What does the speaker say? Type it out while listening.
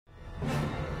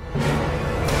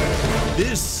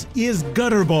This is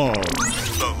Gutterball.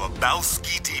 The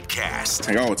Lebowski Deepcast.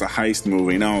 Like, oh, it's a heist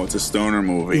movie. No, it's a stoner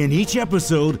movie. In each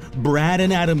episode, Brad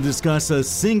and Adam discuss a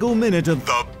single minute of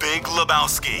The Big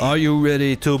Lebowski. Are you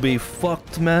ready to be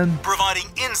fucked, man? Providing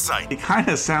insight, It kind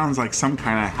of sounds like some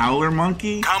kind of howler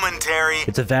monkey. commentary,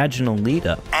 It's a vaginal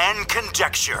lead-up. and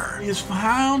conjecture. He's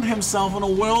found himself in a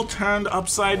world turned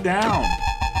upside down.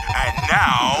 And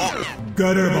now,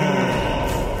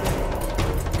 Gutterball.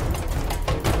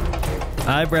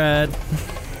 Hi, Brad.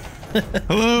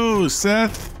 Hello,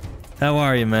 Seth. How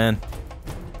are you, man?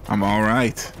 I'm all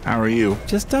right. How are you?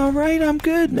 Just all right. I'm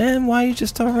good, man. Why are you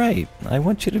just all right? I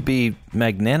want you to be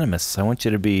magnanimous. I want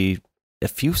you to be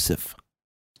effusive.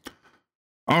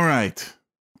 All right.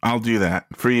 I'll do that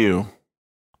for you.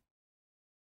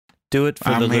 Do it for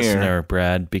the I'm here. listener,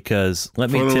 Brad, because let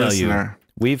me For the tell you, listener.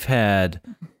 we've had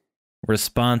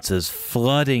responses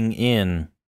flooding in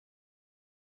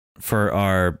for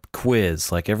our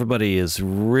quiz. Like, everybody is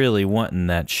really wanting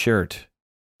that shirt.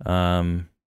 I'm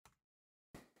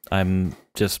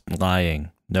just lying.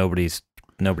 Nobody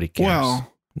cares.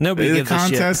 Well, Nobody the gives a shit.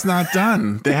 contest's not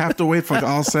done. They have to wait for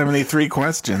all 73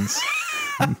 questions.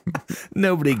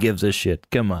 Nobody gives a shit.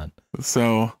 Come on.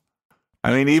 So,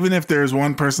 I mean, even if there's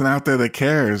one person out there that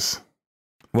cares.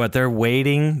 What, they're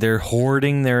waiting? They're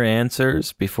hoarding their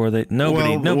answers before they...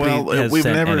 Nobody has we've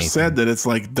sent never anything. said that it's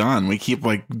like done. We keep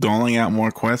like doling out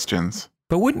more questions.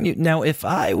 But wouldn't you... Now, if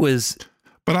I was...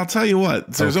 But I'll tell you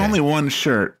what, there's Okay. only one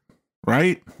shirt,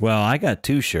 right? Well, I got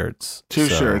two shirts. Two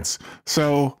so- shirts.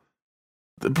 So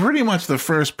pretty much the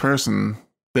first person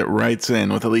that writes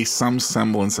in with at least some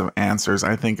semblance of answers,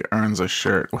 I think earns a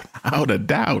shirt without a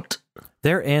doubt.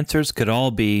 Their answers could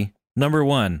all be, number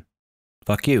one,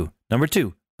 fuck you. Number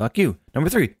two, fuck you. Number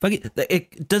three, fuck you.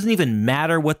 It doesn't even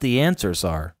matter what the answers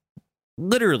are.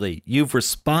 Literally, you've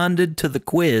responded to the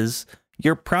quiz.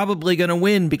 You're probably going to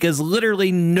win because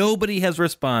literally nobody has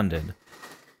responded.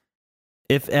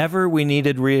 If ever we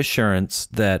needed reassurance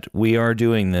that we are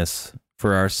doing this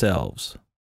for ourselves,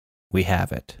 we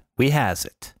have it. We has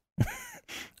it.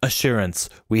 Assurance,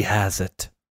 we has it.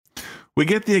 We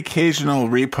get the occasional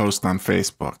repost on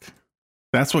Facebook.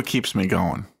 That's what keeps me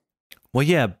going. Well,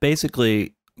 yeah,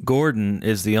 basically, Gordon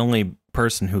is the only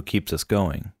person who keeps us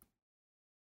going.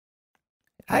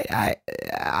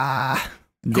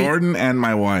 Gordon and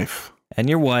my wife And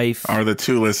your wife, are the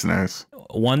two listeners.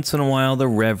 once in a while, the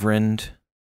Reverend,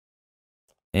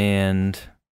 and,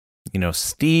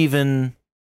 Steven,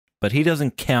 but he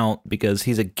doesn't count because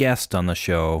he's a guest on the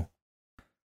show,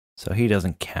 so he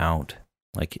doesn't count.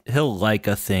 Like, he'll like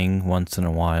a thing once in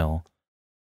a while.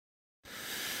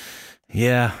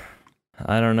 Yeah,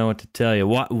 I don't know what to tell you.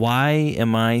 Why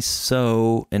am I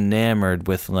so enamored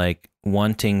with, like,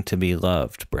 wanting to be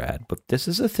loved, Brad? But this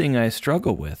is a thing I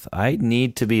struggle with. I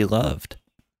need to be loved.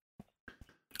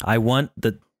 I want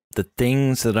the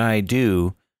things that I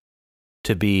do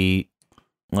to be,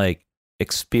 like,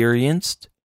 experienced,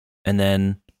 and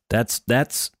then that's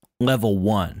level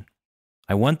one.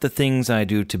 I want the things I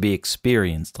do to be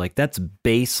experienced. Like, that's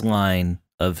baseline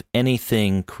of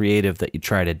anything creative that you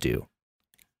try to do.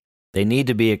 They need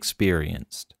to be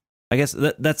experienced. I guess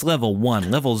that's level one.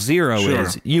 Level zero Sure.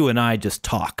 is you and I just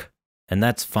talk, and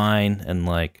that's fine, and,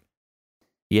 like,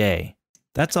 yay.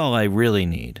 That's all I really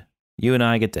need. You and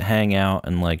I get to hang out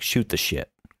and, like, shoot the shit.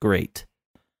 Great.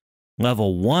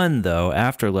 Level one, though,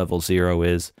 after level zero,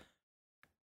 is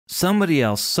somebody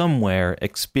else somewhere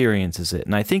experiences it.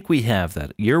 And I think we have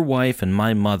that. Your wife and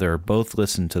my mother both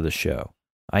listen to the show.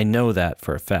 I know that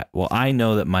for a fact. Well, I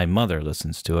know that my mother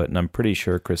listens to it, and I'm pretty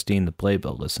sure Christine the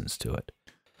Playbill listens to it.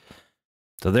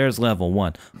 So there's level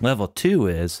one. Level two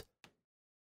is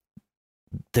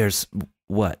there's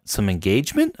what? Some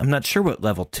engagement? I'm not sure what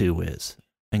level two is.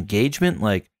 Engagement?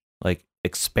 Like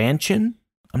expansion?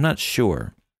 I'm not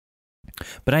sure.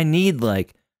 But I need,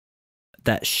 like,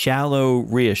 that shallow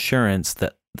reassurance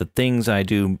that the things I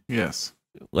do, Yes.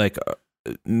 like,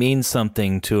 mean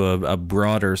something to a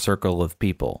broader circle of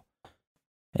people.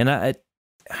 And I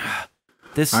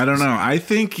don't know. I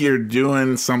think you're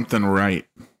doing something right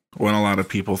when a lot of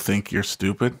people think you're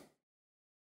stupid.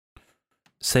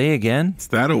 Say again? Is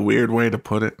that a weird way to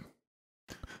put it?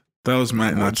 Those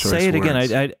might not choice Say it again.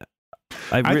 words.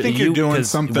 I think you're doing 'cause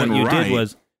something what you right. did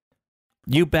was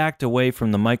you backed away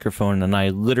from the microphone and I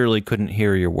literally couldn't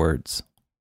hear your words.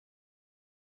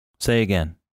 Say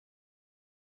again.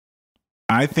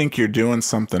 I think you're doing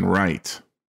something right.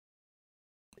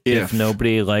 If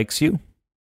nobody likes you?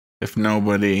 If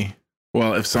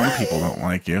some people don't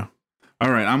like you.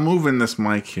 All right, I'm moving this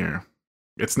mic here.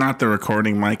 It's not the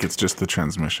recording mic, it's just the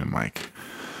transmission mic.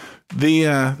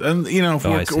 And you know,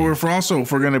 I see.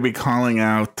 if we're going to be calling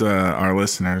out our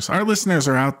listeners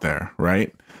are out there,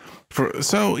 right?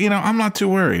 So you know, I'm not too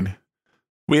worried.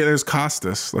 There's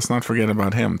Costas. Let's not forget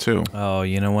about him too. Oh,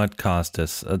 you know what,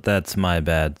 Costas? That's my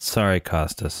bad. Sorry,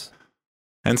 Costas.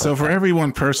 And so for every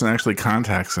one person that actually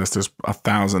contacts us, there's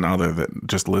 1,000 other that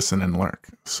just listen and lurk.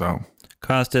 So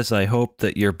Costas, I hope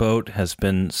that your boat has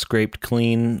been scraped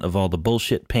clean of all the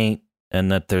bullshit paint and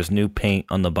that there's new paint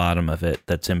on the bottom of it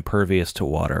that's impervious to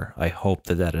water. I hope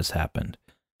that has happened.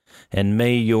 And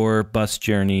may your bus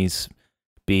journeys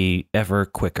be ever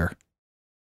quicker.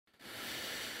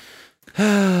 So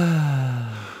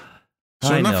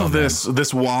enough of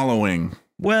this wallowing.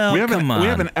 Well, come on. We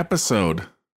have an episode.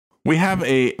 We have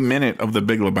a minute of the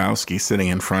Big Lebowski sitting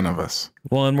in front of us.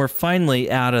 Well, and we're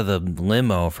finally out of the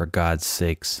limo, for God's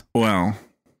sakes. Well,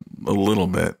 a little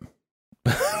bit.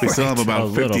 We still have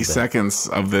about 50 seconds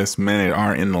of this minute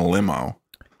are in the limo.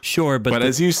 Sure, but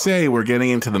as you say, we're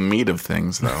getting into the meat of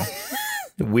things, though.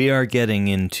 We are getting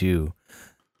into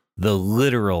the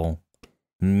literal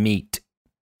meat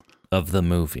of the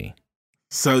movie.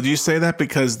 So do you say that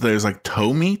because there's like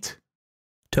toe meat?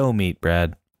 Toe meat,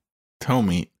 Brad. Toe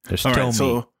meat. There's All toe right, meat.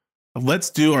 so let's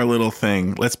do our little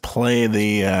thing. Let's play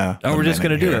the we're just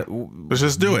going to do it. Let's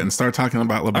just do it and start talking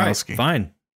about Lebowski. All right,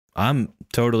 fine. I'm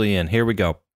totally in. Here we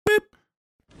go. Beep.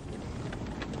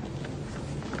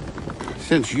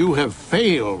 Since you have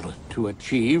failed to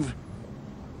achieve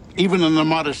even in the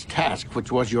modest task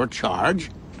which was your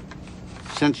charge,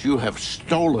 since you have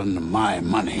stolen my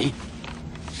money,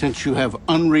 since you have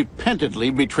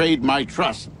unrepentantly betrayed my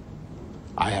trust,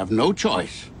 I have no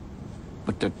choice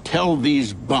but to tell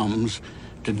these bums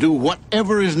to do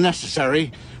whatever is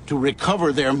necessary to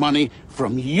recover their money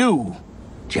from you,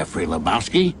 Jeffrey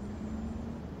Lebowski.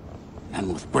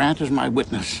 And with Brandt as my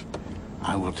witness,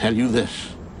 I will tell you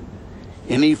this.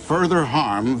 Any further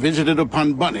harm visited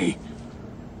upon Bunny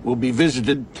will be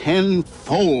visited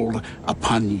tenfold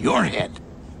upon your head.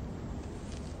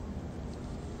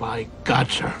 By God,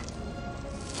 sir,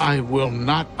 I will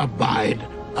not abide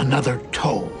another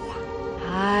toe.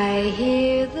 I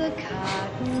hear the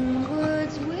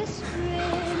cottonwoods whispering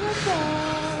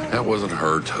above. That wasn't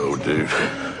her toe, dude.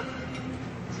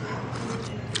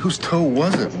 Whose toe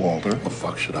was it, Walter? The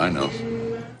fuck should I know?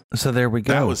 So there we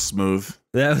go. That was smooth.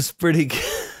 That was pretty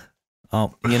good.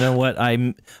 Oh, you know what?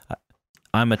 I'm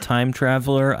a time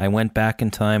traveler. I went back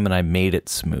in time and I made it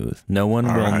smooth. No one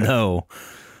will know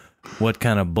what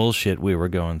kind of bullshit we were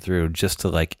going through just to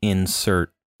like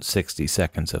insert 60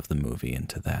 seconds of the movie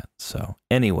into that. So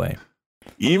anyway.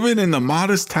 Even in the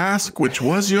modest task, which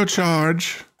was your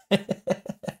charge.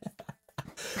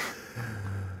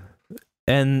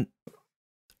 And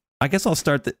I guess I'll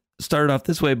start it off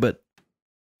this way, but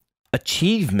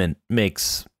achievement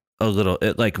makes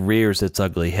it like rears its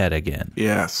ugly head again.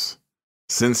 Yes.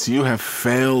 Since you have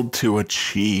failed to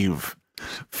achieve.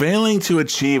 Failing to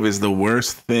achieve is the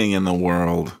worst thing in the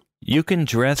world. You can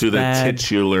dress to bad. The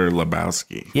titular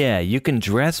Lebowski. Yeah, you can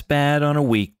dress bad on a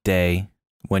weekday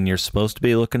when you're supposed to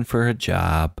be looking for a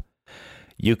job.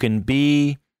 You can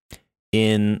be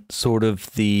in sort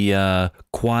of the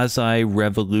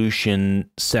quasi-revolution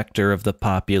sector of the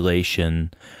population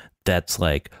that's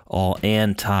like all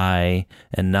anti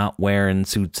and not wearing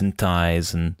suits and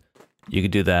ties, and you can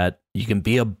do that. You can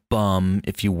be a bum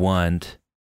if you want.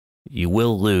 You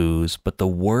will lose, but the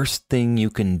worst thing you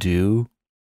can do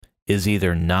is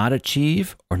either not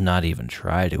achieve or not even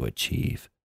try to achieve.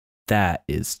 That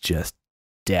is just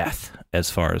death as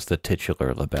far as the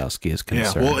titular Lebowski is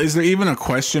concerned. Yeah, well, is there even a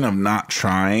question of not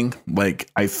trying? Like,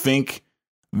 I think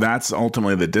that's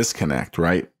ultimately the disconnect,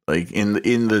 right? Like, in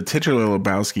the titular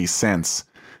Lebowski sense,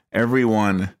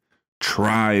 everyone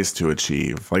tries to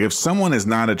achieve. Like, if someone is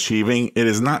not achieving, it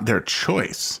is not their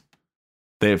choice.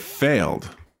 They have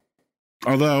failed.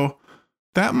 Although,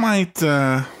 that might...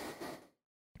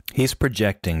 He's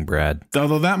projecting, Brad.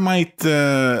 Although that might,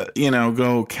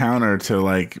 go counter to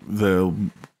like the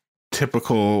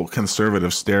typical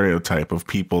conservative stereotype of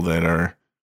people that are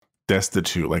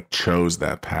destitute, like chose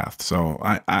that path. So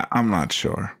I'm not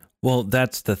sure. Well,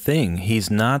 that's the thing.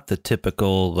 He's not the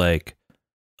typical, like,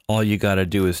 all you got to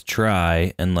do is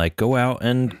try and like go out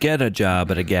and get a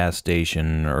job at a gas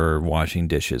station or washing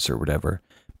dishes or whatever,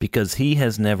 because he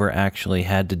has never actually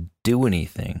had to do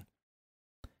anything.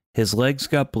 His legs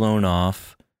got blown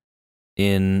off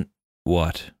in,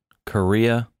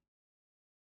 Korea?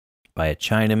 By a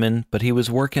Chinaman, but he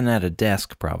was working at a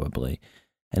desk probably.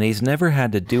 And he's never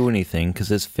had to do anything because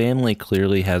his family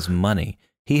clearly has money.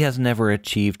 He has never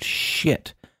achieved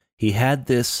shit. He had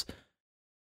this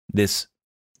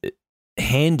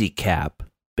handicap,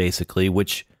 basically,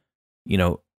 which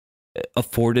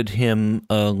afforded him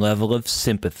a level of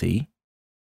sympathy,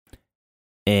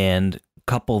 and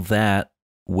couple that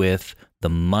with the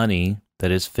money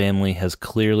that his family has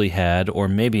clearly had, or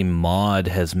maybe Maude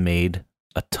has made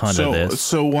a ton of this.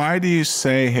 So why do you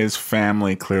say his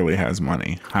family clearly has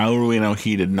money? How do we know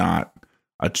he did not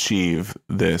achieve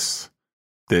this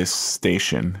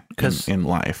station in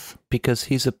life? Because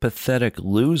he's a pathetic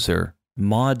loser.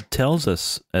 Maude tells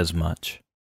us as much.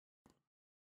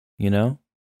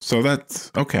 So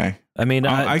that's okay. I mean,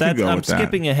 I could go I'm with that.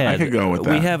 skipping ahead. I could go with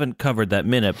that. We haven't covered that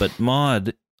minute, but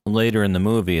Maude later in the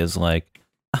movie is like,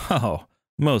 oh,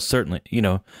 most certainly.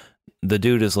 The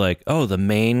dude is like, oh, the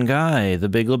main guy, the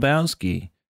Big Lebowski.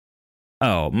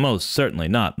 Oh, most certainly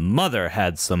not. Mother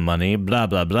had some money, blah,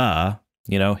 blah, blah.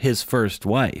 His first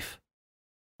wife.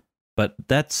 But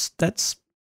that's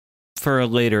for a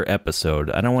later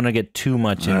episode. I don't want to get too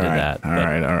much into that. All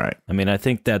right. I mean, I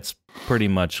think that's pretty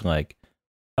much like,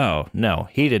 oh, no,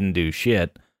 he didn't do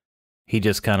shit. He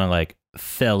just kind of like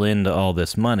fell into all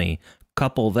this money.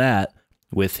 Couple that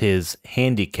with his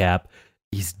handicap.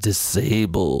 He's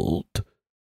disabled.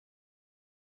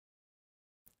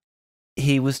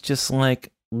 He was just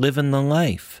like living the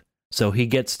life. So he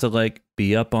gets to like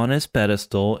be up on his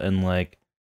pedestal and like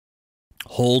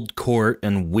hold court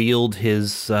and wield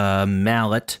his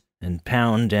mallet and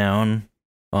pound down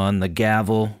on the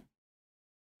gavel.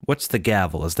 What's the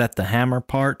gavel? Is that the hammer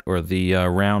part or the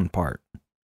round part?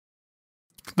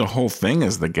 The whole thing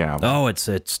is the gavel. Oh,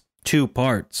 it's two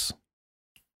parts.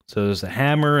 So there's a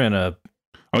hammer and a...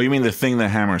 Oh, you mean the thing the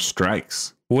hammer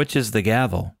strikes? Which is the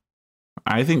gavel?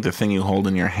 I think the thing you hold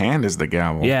in your hand is the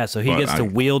gavel. Yeah, so he gets to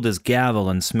wield his gavel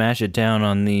and smash it down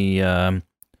on the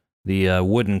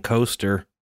wooden coaster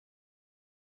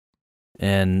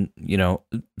and,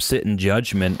 sit in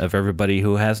judgment of everybody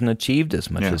who hasn't achieved as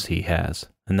much as he has.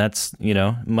 And that's,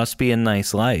 must be a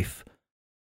nice life.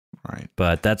 Right.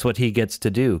 But that's what he gets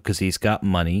to do because he's got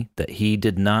money that he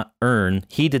did not earn.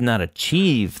 He did not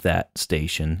achieve that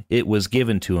station. It was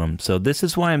given to him. So this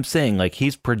is why I'm saying, like,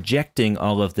 he's projecting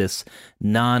all of this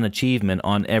non-achievement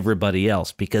on everybody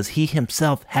else because he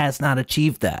himself has not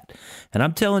achieved that. And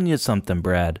I'm telling you something,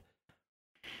 Brad.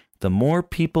 The more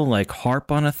people like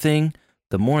harp on a thing,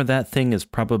 the more that thing is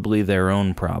probably their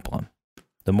own problem.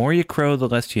 The more you crow, the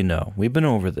less you know. We've been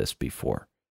over this before.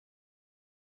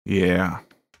 Yeah.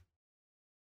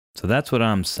 So that's what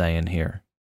I'm saying here.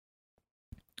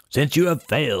 Since you have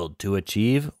failed to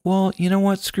achieve, well, you know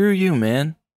what? Screw you,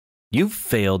 man. You've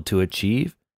failed to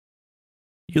achieve.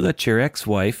 You let your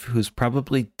ex-wife, who's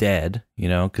probably dead,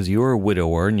 because you were a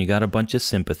widower and you got a bunch of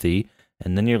sympathy,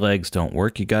 and then your legs don't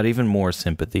work, you got even more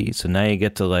sympathy. So now you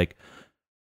get to,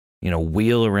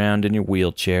 wheel around in your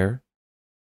wheelchair.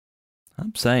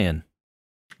 I'm saying.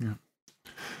 Yeah.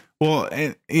 Well,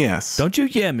 yes. Don't you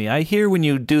get me? I hear when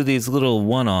you do these little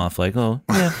one-off, like, oh,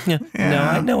 yeah. Yeah. No,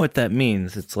 I know what that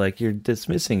means. It's like you're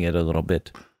dismissing it a little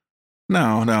bit.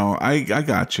 No, I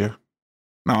got you.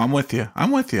 No, I'm with you.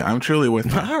 I'm truly with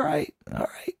you. All right.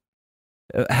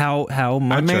 How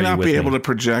much? I may are not you with be me? able to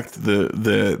project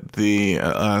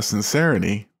the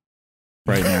sincerity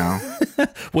right now.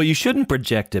 Well, you shouldn't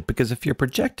project it because if you're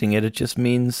projecting it, it just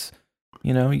means,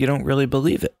 you don't really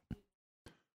believe it.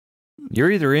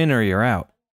 You're either in or you're out.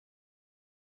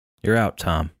 You're out,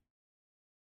 Tom.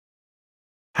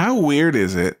 How weird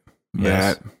is it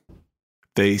Yes. that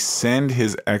they send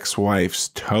his ex-wife's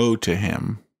toe to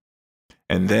him,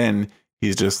 and then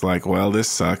he's just like, well, this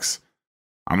sucks.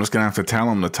 I'm just going to have to tell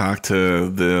him to talk to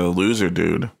the loser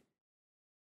dude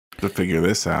to figure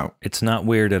this out. It's not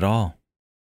weird at all.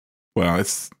 Well,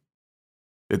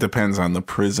 it depends on the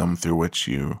prism through which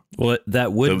Well,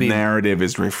 that would the be narrative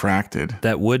is refracted.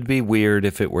 that would be weird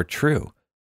if it were true,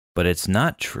 but it's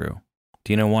not true.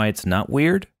 Do you know why it's not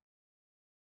weird?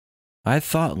 I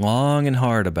thought long and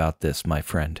hard about this, my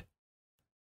friend.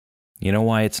 You know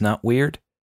why it's not weird?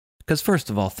 Because first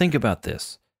of all, think about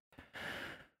this.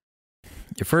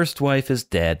 Your first wife is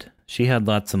dead. She had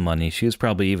lots of money. She was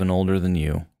probably even older than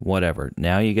you. Whatever.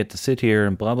 Now you get to sit here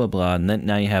and blah, blah, blah. And then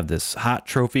now you have this hot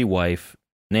trophy wife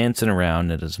dancing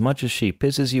around. And as much as she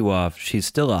pisses you off, she's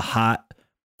still a hot,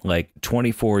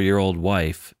 24-year-old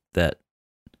wife that,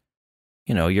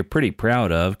 you're pretty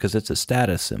proud of because it's a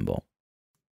status symbol.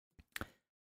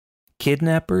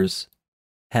 Kidnappers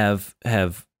have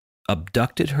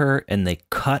abducted her and they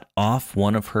cut off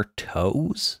one of her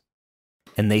toes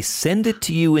and they send it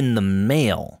to you in the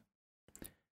mail.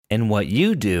 And what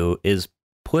you do is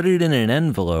put it in an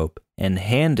envelope and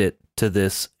hand it to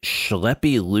this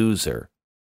schleppy loser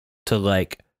to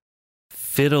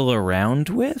fiddle around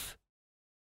with.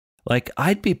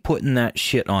 I'd be putting that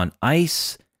shit on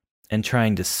ice and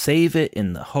trying to save it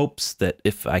in the hopes that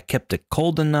if I kept it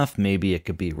cold enough, maybe it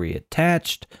could be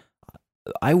reattached.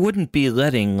 I wouldn't be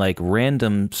letting like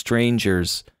random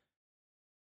strangers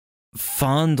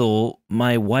fondle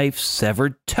my wife's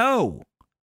severed toe.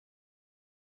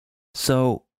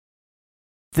 So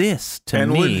this to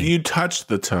and me, would you touch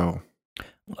the toe?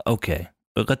 okay,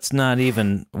 but let's not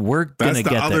even. We're gonna That's the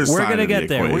get other there. We're side gonna of the get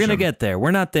there. We're gonna equation. get there.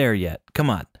 We're not there yet. Come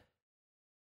on.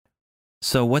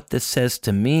 So what this says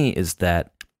to me is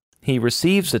that he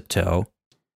receives a toe.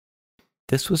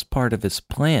 This was part of his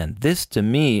plan. This to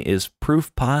me is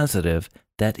proof positive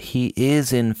that he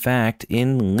is in fact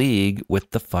in league with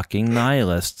the fucking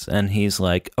nihilists. And he's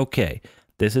like, okay,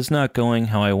 this is not going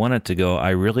how I want it to go. I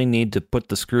really need to put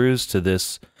the screws to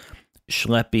this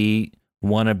schleppy,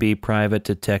 wannabe private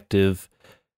detective,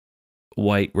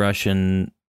 white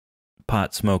Russian,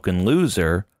 pot-smoking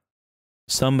loser.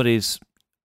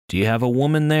 Do you have a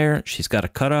woman there? She's got to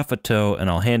cut off a toe, and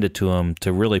I'll hand it to him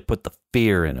to really put the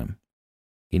fear in him.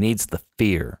 He needs the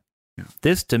fear. Yeah.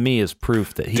 This, to me, is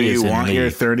proof that he is in Do you want league. your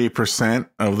 30%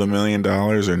 of the $1 million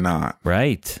or not?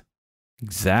 Right.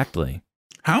 Exactly.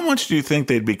 How much do you think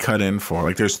they'd be cut in for?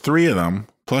 Like, there's 3 of them,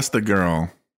 plus the girl.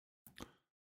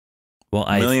 Well,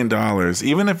 $1 million,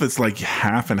 even if it's like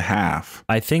half and half.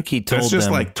 I think he told them. That's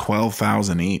just like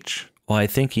 $12,000 each. Well, I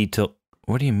think he told.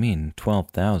 What do you mean,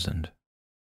 12,000?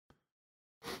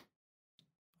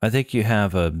 I think you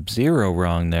have a zero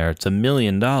wrong there. It's $1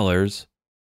 million.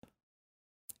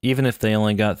 Even if they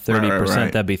only got 30%,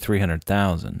 right. that'd be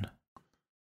 300,000.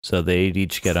 So they'd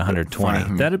each get 120.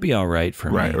 Fine. That'd be all right for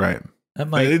me. Right. That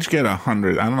might. They each get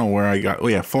 100. I don't know where I got. Oh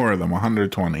yeah, 4 of them,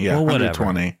 120. Yeah, Well, whatever.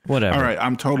 120. Whatever. All right,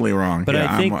 I'm totally wrong. But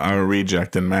yeah, I think- I'm a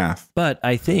reject in math. But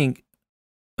I think,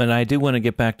 and I do want to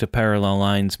get back to parallel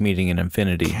lines meeting in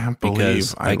infinity. Can't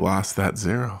because believe I lost that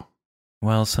zero.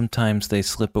 Well, sometimes they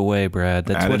slip away, Brad.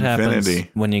 That's At what happens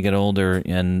infinity. when you get older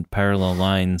and parallel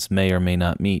lines may or may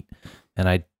not meet. And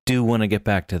I do want to get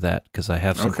back to that because I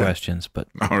have some Okay. questions. But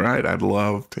All right, I'd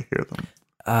love to hear them.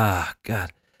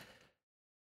 God.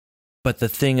 But the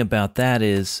thing about that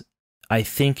is, I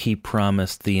think he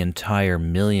promised the entire $1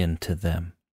 million to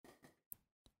them.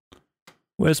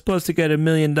 We're supposed to get $1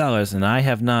 million, and I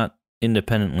have not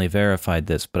independently verified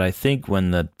this, but I think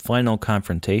when the final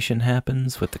confrontation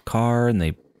happens with the car and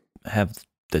they have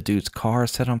the dude's car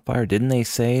set on fire, didn't they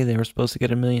say they were supposed to get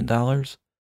 $1 million?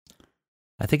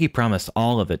 I think he promised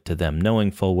all of it to them, knowing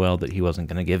full well that he wasn't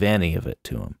going to give any of it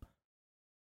to them.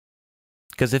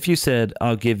 Because if you said,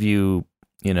 I'll give you,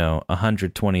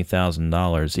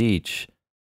 $120,000 each,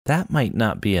 that might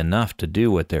not be enough to do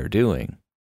what they're doing.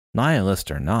 Nihilist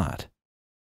or not.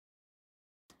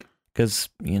 Because,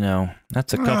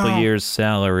 that's a couple years'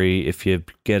 salary if you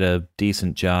get a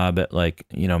decent job at,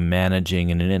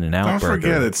 managing an In-N-Out Don't burger.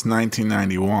 forget it's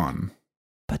 1991.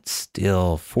 But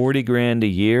still, $40,000 a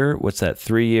year? What's that,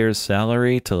 3 years'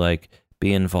 salary to,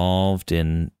 be involved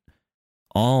in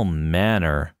all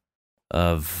manner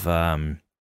of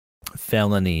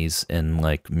felonies and,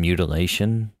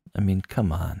 mutilation? I mean,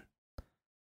 come on.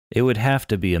 It would have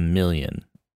to be $1 million.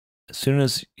 As soon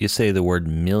as you say the word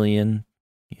million,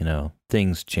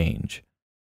 things change.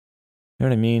 You know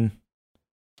what I mean?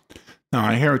 No,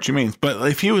 I hear what you mean. But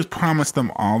if he was promised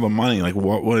them all the money,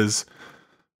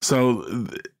 so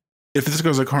if this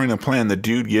goes according to plan, the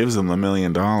dude gives them $1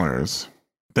 million,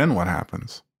 then what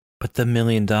happens? But the $1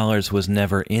 million was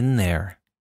never in there.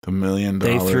 The $1 million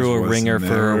They threw a was ringer for a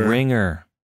never ringer.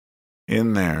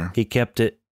 in there. He kept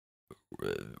it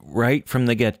right from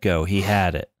the get-go. He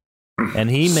had it.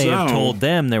 And he may have told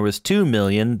them there was 2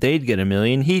 million, they'd get $1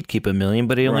 million, he'd keep $1 million,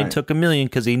 but he only took $1 million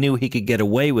because he knew he could get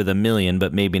away with $1 million,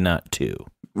 but maybe not 2.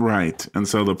 Right. And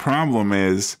so the problem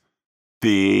is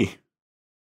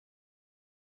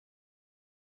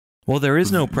Well, there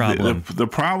is no problem. The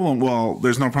problem, well,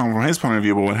 there's no problem from his point of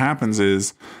view, but what happens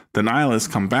is the nihilists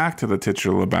come back to the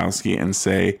titular Lebowski and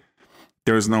say,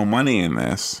 there's no money in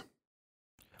this.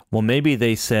 Well, maybe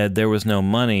they said there was no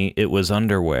money, it was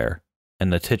underwear.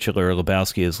 And the titular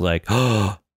Lebowski is like,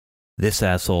 oh, this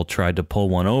asshole tried to pull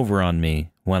one over on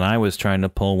me when I was trying to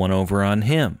pull one over on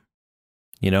him.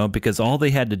 Because all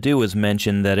they had to do was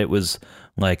mention that it was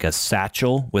like a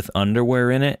satchel with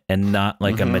underwear in it and not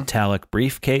like a metallic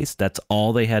briefcase. That's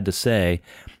all they had to say.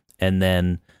 And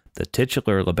then the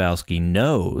titular Lebowski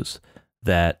knows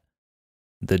that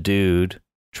the dude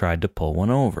tried to pull one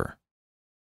over.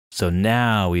 So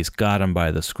now he's got him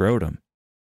by the scrotum.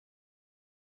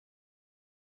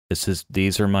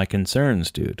 These are my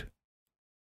concerns, dude.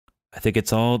 I think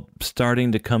it's all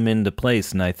starting to come into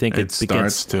place, and I think it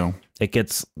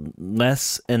gets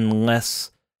less and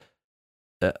less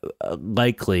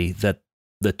likely that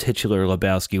the titular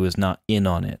Lebowski was not in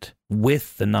on it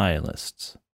with the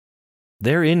nihilists.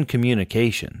 They're in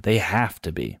communication. They have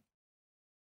to be.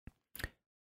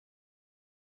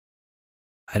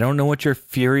 I don't know what you're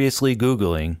furiously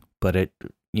Googling, but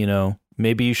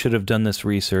maybe you should have done this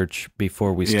research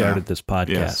before we started this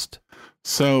podcast. Yes.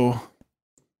 So,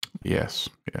 yes.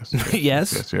 Yes, I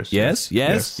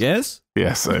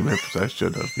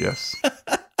should have, yes.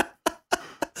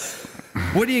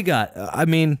 What do you got? I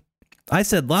mean, I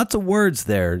said lots of words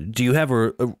there. Do you have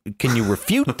can you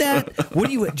refute that? Do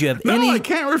you have any? No, I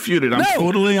can't refute it. I'm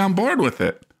totally on board with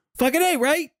it. Fucking A,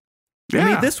 right? Yeah.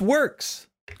 I mean, this works.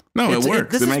 No, it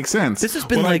works. It makes sense. This has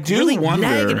been really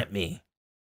nagging at me.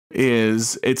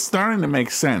 It's starting to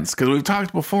make sense because we've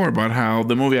talked before about how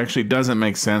the movie actually doesn't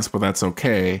make sense, but that's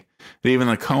okay. Even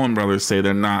the Coen brothers say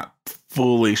they're not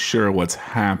fully sure what's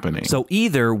happening. So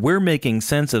either we're making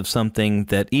sense of something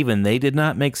that even they did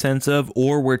not make sense of,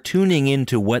 or we're tuning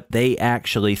into what they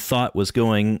actually thought was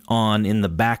going on in the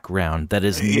background. That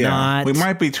is not. We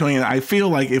might be tuning in. I feel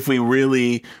like if we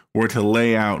really were to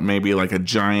lay out maybe like a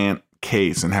giant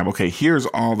case and have, okay, here's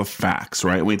all the facts,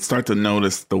 right? We'd start to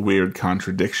notice the weird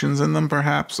contradictions in them,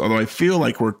 perhaps. Although I feel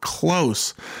like we're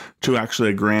close to actually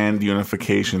a grand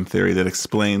unification theory that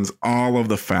explains all of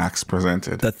the facts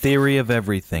presented. The theory of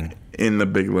everything. In The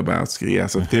Big Lebowski.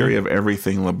 Yes, a theory of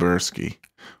everything Lebersky.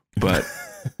 But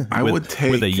I would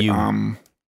take... With a U.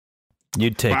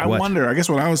 You'd take what? I guess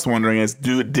what I was wondering is,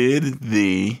 Did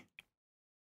the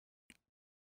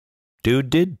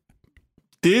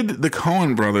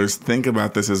Coen brothers think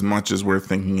about this as much as we're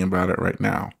thinking about it right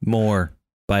now? More,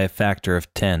 by a factor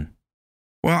of 10.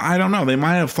 Well, I don't know. They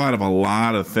might have thought of a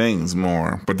lot of things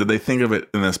more, but did they think of it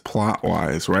in this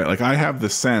plot-wise, right? Like, I have the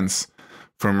sense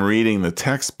from reading the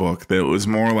textbook that it was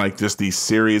more like just these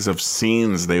series of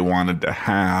scenes they wanted to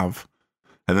have,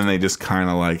 and then they just kind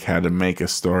of like had to make a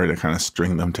story to kind of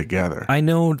string them together. I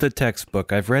know the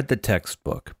textbook. I've read the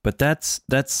textbook, but that's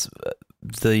the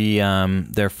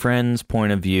their friend's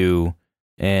point of view,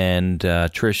 and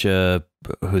Trisha,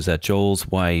 who's that, Joel's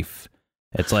wife.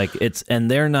 It's like and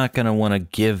they're not going to want to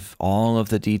give all of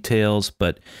the details,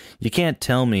 but you can't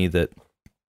tell me that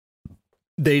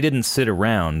they didn't sit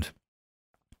around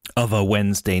of a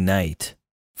Wednesday night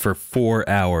for 4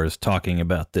 hours talking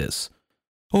about this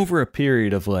over a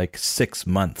period of like 6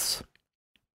 months.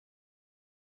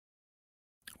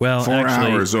 Well, 4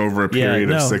 hours over a period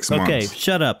of 6 months. Okay,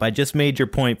 shut up. I just made your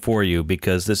point for you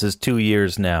because this is 2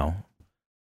 years now.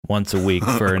 Once a week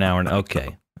for an hour.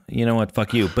 Okay. You know what?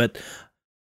 Fuck you. But,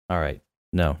 all right.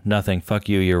 No, nothing. Fuck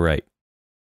you. You're right.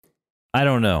 I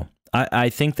don't know. I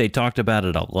think they talked about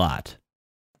it a lot.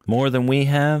 More than we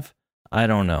have? I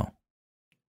don't know.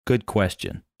 Good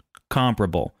question.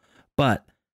 Comparable. But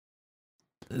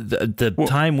the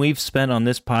time we've spent on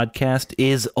this podcast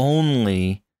is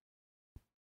only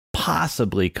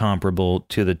possibly comparable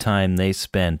to the time they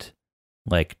spent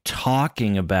like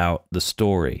talking about the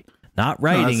story, not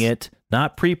writing it,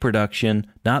 not pre-production,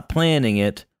 not planning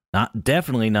it,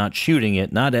 definitely not shooting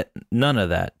it, none of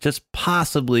that. Just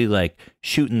possibly like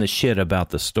shooting the shit about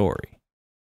the story.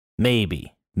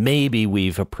 Maybe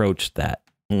we've approached that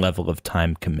level of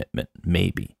time commitment.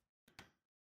 Maybe.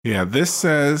 Yeah, this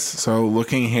says, so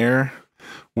looking here,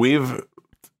 we've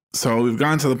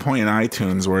gone to the point in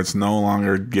iTunes where it's no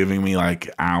longer giving me like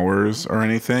hours or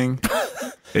anything.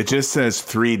 It just says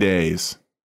 3 days.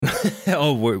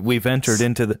 Oh, we've entered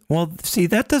into the... Well, see,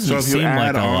 that doesn't seem like a lot. So if you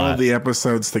add all of the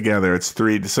episodes together, it's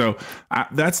 3. So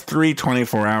that's 3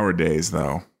 24-hour days,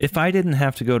 though. If I didn't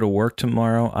have to go to work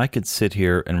tomorrow, I could sit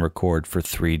here and record for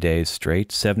 3 days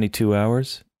straight. 72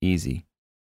 hours? Easy.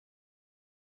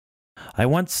 I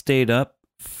once stayed up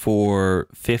for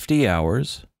 50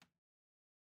 hours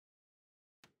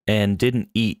and didn't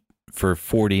eat for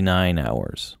 49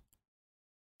 hours.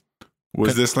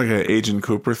 Was this like an Agent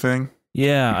Cooper thing?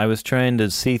 Yeah, I was trying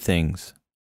to see things,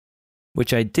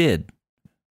 which I did.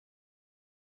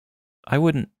 I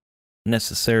wouldn't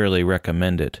necessarily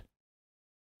recommend it.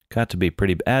 Got to be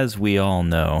pretty, as we all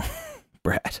know,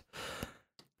 Brad.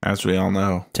 As we all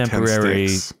know, temporary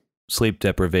sleep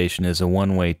deprivation is a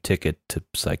one-way ticket to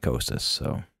psychosis,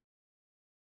 so.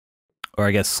 Or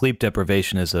I guess sleep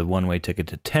deprivation is a one-way ticket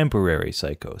to temporary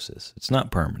psychosis. It's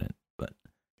not permanent, but.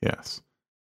 Yes.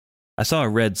 I saw a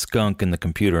red skunk in the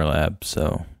computer lab,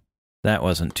 so that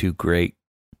wasn't too great.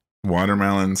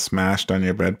 Watermelon smashed on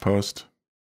your bedpost?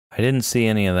 I didn't see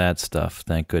any of that stuff,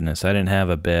 thank goodness. I didn't have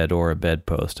a bed or a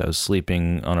bedpost. I was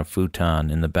sleeping on a futon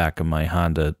in the back of my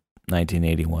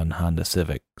 1981 Honda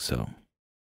Civic, so.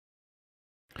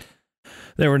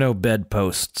 There were no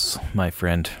bedposts, my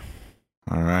friend.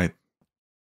 All right.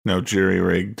 No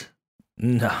jury-rigged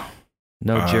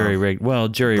No jury rigged. Well,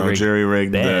 jury rigged. Jerry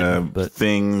rigged bed, but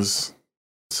things,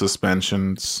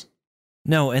 suspensions.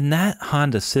 no, and that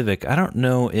Honda Civic, I don't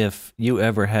know if you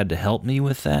ever had to help me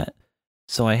with that.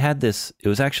 So I had this, it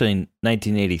was actually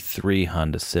 1983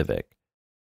 Honda Civic,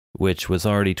 which was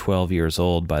already 12 years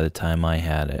old by the time I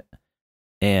had it.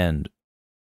 And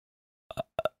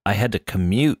I had to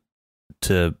commute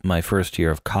to my first year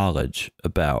of college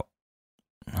about,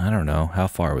 I don't know, how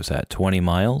far was that? 20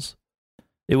 miles?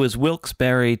 It was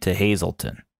Wilkes-Barre to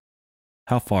Hazleton.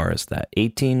 How far is that?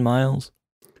 18 miles?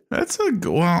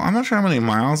 Well, I'm not sure how many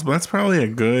miles, but that's probably a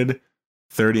good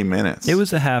 30 minutes. It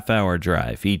was a half-hour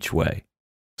drive each way.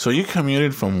 So you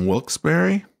commuted from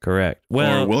Wilkes-Barre? Correct.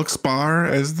 Well, or Wilkes-Barre,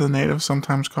 as the natives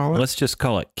sometimes call it? let's just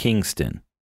call it Kingston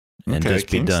and Okay, just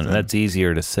be done. Kingston. That's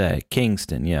easier to say.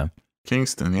 Kingston, yeah.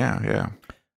 Kingston, yeah.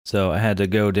 So I had to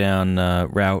go down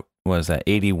route, what is that,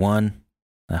 81?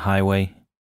 The highway?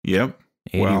 Yep.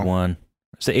 81.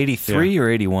 Is it 83 or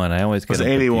 81? I always It get was it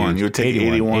 81. confused. You would take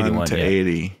 81 to yeah.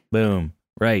 80. Boom.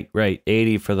 Right.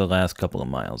 80 for the last couple of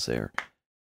miles there.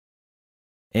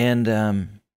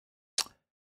 And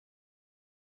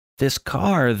this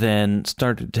car then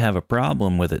started to have a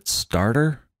problem with its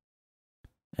starter.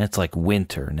 And it's like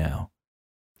winter now.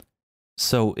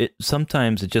 So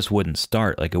sometimes it just wouldn't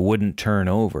start, like it wouldn't turn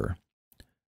over.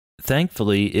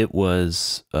 Thankfully, it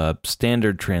was a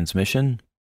standard transmission.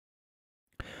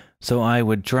 So I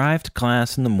would drive to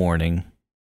class in the morning,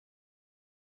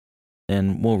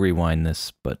 and we'll rewind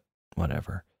this, but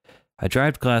whatever. I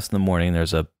drive to class in the morning.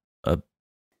 There's a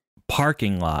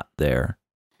parking lot there.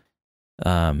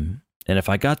 And if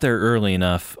I got there early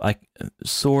enough, I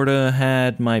sort of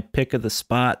had my pick of the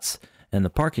spots, and the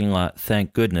parking lot,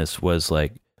 thank goodness, was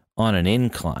like on an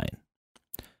incline.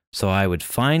 So I would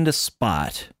find a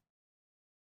spot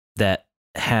that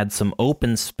had some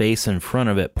open space in front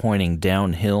of it pointing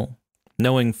downhill,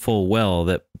 knowing full well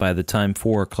that by the time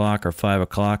 4 o'clock or 5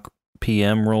 o'clock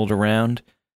p.m. rolled around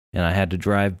and I had to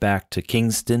drive back to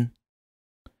Kingston,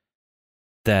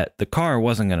 that the car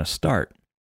wasn't going to start.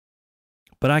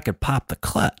 But I could pop the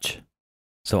clutch.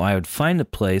 So I would find a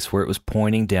place where it was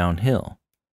pointing downhill.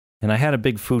 And I had a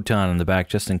big futon in the back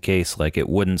just in case like it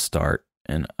wouldn't start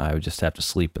and I would just have to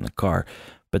sleep in the car.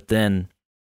 But then,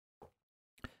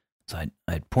 so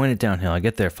I'd point it downhill. I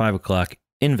get there 5 o'clock,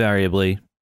 invariably,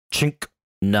 chink,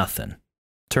 nothing.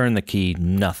 Turn the key,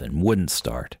 nothing. Wouldn't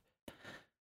start.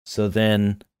 So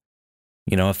then,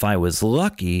 if I was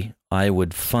lucky, I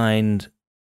would find,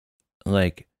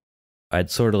 like, I'd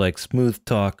sort of like smooth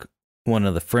talk one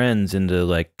of the friends into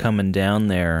like coming down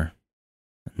there.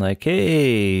 Like,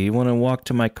 hey, you want to walk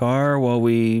to my car while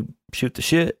we shoot the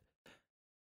shit?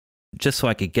 Just so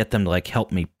I could get them to like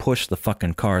help me push the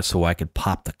fucking car so I could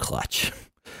pop the clutch.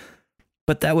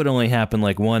 But that would only happen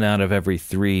like 1 out of every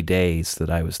 3 days that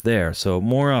I was there. So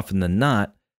more often than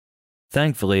not,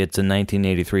 thankfully it's a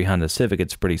 1983 Honda Civic.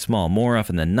 It's pretty small. More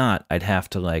often than not, I'd have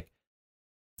to like,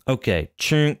 okay,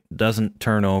 chink, doesn't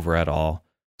turn over at all.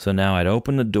 So now I'd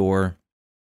open the door,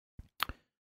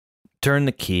 turn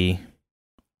the key,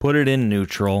 put it in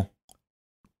neutral,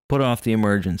 put off the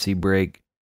emergency brake,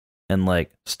 and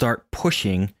like start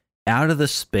pushing out of the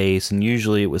space. And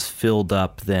usually it was filled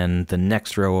up then the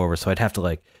next row over. So I'd have to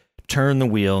like turn the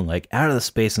wheel like out of the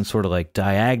space and sort of like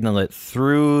diagonal it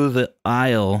through the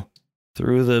aisle,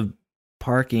 through the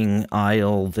parking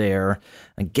aisle there,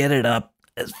 and get it up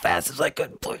as fast as I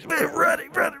could,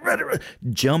 run,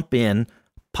 jump in,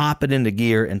 pop it into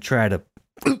gear, and try to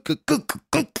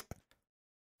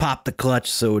pop the clutch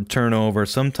so it would turn over.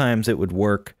 Sometimes it would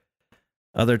work.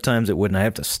 Other times it wouldn't. I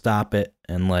have to stop it,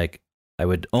 and like I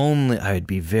would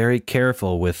be very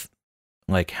careful with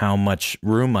like how much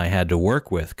room I had to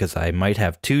work with, because I might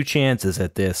have 2 chances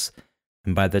at this,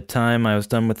 and by the time I was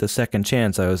done with the second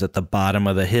chance, I was at the bottom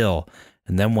of the hill.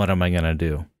 And then what am I gonna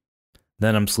do?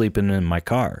 Then I'm sleeping in my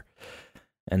car.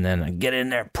 And then I get in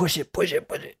there, push it,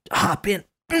 hop in,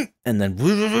 and then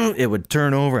it would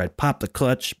turn over. I'd pop the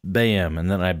clutch, bam,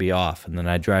 and then I'd be off. And then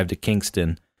I'd drive to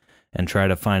Kingston and try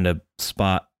to find a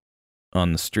spot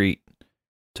on the street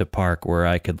to park where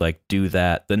I could like do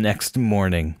that the next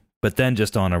morning. But then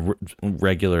just on a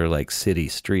regular like city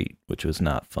street, which was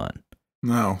not fun.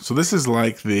 No. So this is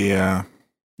like the,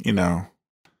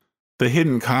 the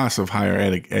hidden costs of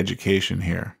higher education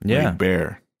here. Yeah. Like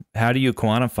Bear. How do you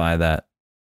quantify that?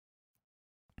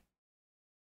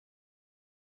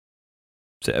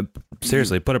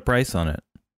 Seriously, put a price on it.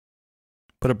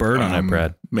 Put a bird on it,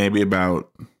 Brad. Maybe you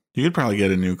could probably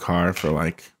get a new car for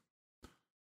like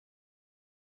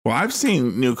Well, I've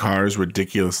seen new cars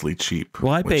ridiculously cheap.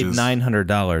 Well, I which paid is-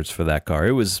 $900 for that car.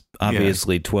 It was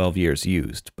obviously 12 years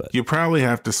used, but You probably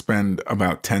have to spend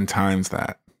about 10 times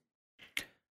that.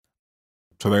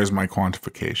 So there's my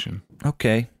quantification.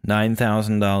 okay,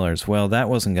 $9,000. Well, that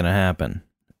wasn't going to happen.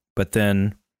 But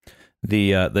then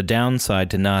the downside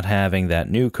to not having that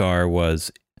new car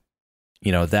was,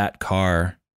 that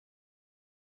car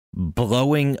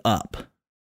blowing up.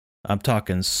 I'm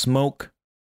talking smoke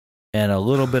and a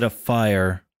little bit of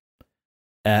fire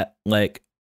at like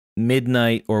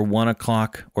midnight or 1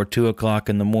 o'clock or 2 o'clock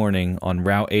in the morning on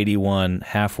Route 81,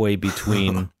 halfway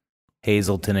between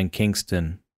Hazleton and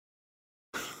Kingston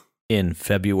in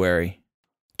February,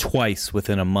 twice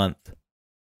within a month,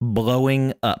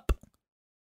 blowing up,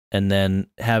 and then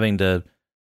having to,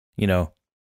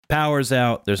 power's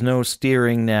out, there's no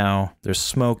steering now, there's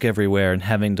smoke everywhere, and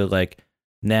having to like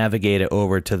navigate it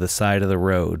over to the side of the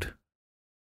road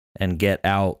and get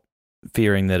out,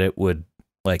 fearing that it would,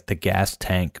 like the gas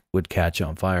tank would catch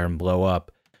on fire and blow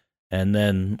up, and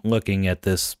then looking at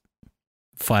this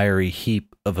fiery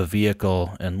heap of a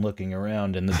vehicle and looking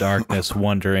around in the darkness,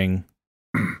 wondering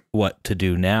what to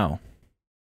do now.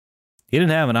 You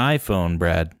didn't have an iPhone,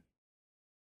 Brad.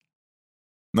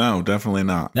 No, definitely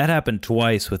not. That happened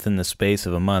twice within the space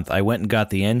of a month. I went and got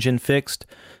the engine fixed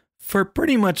for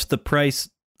pretty much the price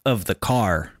of the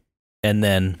car. And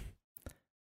then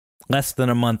less than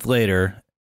a month later,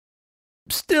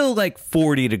 still like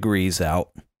 40 degrees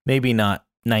out. Maybe not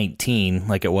 19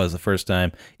 like it was the first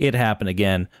time. It happened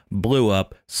again, blew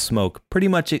up, smoke, pretty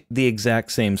much the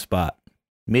exact same spot,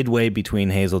 midway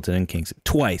between Hazleton and Kingston,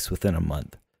 twice within a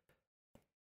month.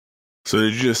 So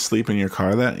did you just sleep in your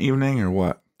car that evening or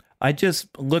what? I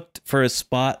just looked for a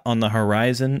spot on the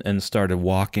horizon and started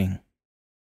walking.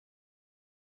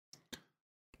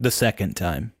 The second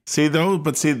time. See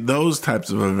those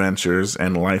types of adventures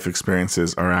and life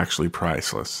experiences are actually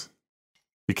priceless.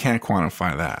 You can't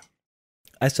quantify that.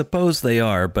 I suppose they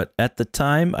are, but at the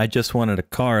time, I just wanted a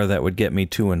car that would get me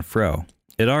to and fro.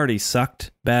 It already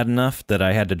sucked bad enough that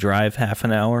I had to drive half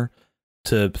an hour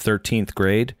to 13th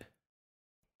grade.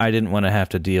 I didn't want to have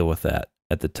to deal with that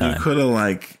at the time. You could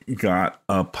have got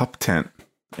a pup tent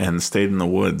and stayed in the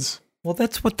woods. Well,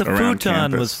 that's what the around futon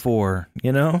campus. was for,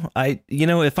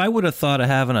 if I would have thought of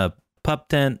having a pup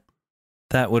tent,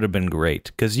 that would have been great,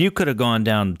 because you could have gone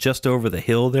down just over the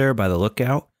hill there by the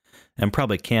lookout and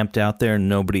probably camped out there and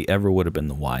nobody ever would have been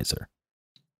the wiser.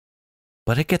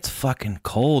 But it gets fucking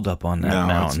cold up on that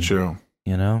mountain. That's true.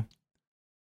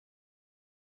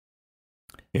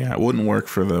 Yeah, it wouldn't work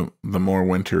for the more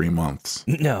wintry months.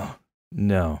 No.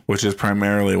 Which is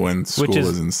primarily when school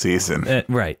is in season.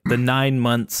 Right. The 9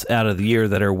 months out of the year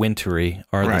that are wintry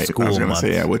are the school months. I was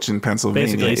going to say, which in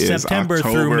Pennsylvania basically is September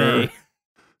October through May.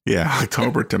 Yeah,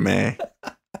 October to May.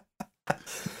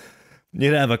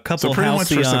 You'd have a couple so pretty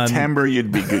halcyon, much for September,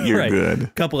 you'd be good. You're right. good. A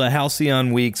couple of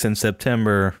halcyon weeks in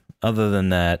September. Other than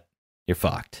that, you're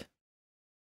fucked.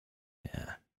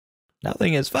 Yeah.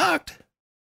 Nothing is fucked.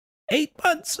 8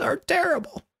 months are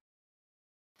terrible.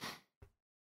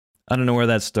 I don't know where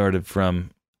that started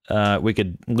from. We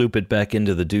could loop it back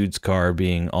into the dude's car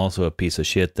being also a piece of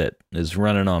shit that is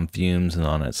running on fumes and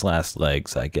on its last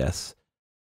legs, I guess.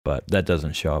 But that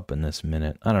doesn't show up in this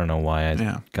minute. I don't know why I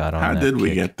got on How that did we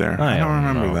kick. get there? I don't don't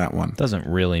remember know. that one. Doesn't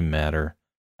really matter,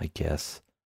 I guess.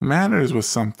 Matters with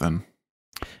something.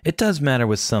 It does matter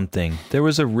with something. There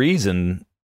was a reason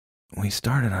we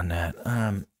started on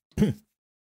that.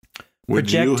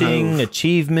 Projecting,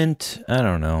 achievement, I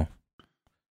don't know.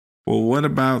 Well, what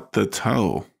about the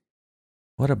toe?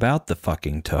 What about the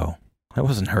fucking toe? That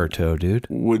wasn't her toe, dude.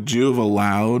 Would you have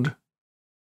allowed?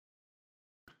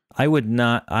 I would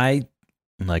not.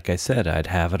 Like I said, I'd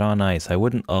have it on ice. I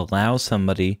wouldn't allow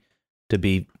somebody to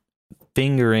be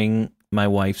fingering my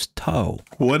wife's toe.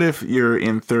 What if you're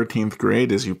in 13th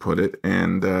grade, as you put it,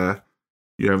 and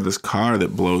you have this car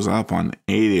that blows up on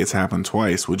 80? It's happened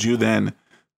twice. Would you then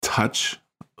touch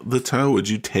the toe? Would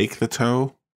you take the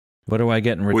toe? What do I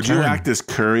get in return? Would you act as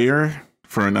courier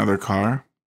for another car?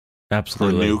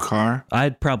 Absolutely. For a new car?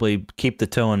 I'd probably keep the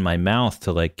toe in my mouth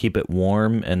to keep it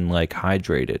warm and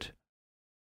hydrated.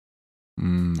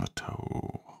 The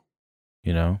toe.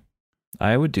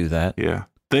 I would do that. Yeah.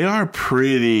 They are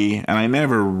pretty, and I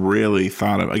never really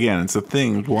thought of, again, it's a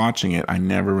thing, watching it, I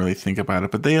never really think about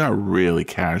it, but they are really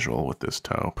casual with this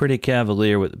toe. Pretty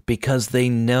cavalier because they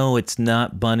know it's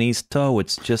not Bunny's toe.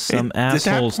 It's just some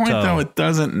asshole's toe. At that point, though, it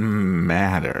doesn't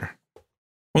matter.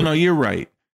 Well, no, you're right.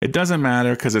 It doesn't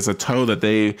matter because it's a toe that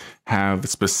they have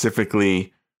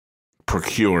specifically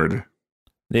procured.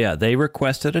 Yeah, they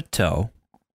requested a toe.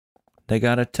 They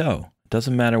got a toe.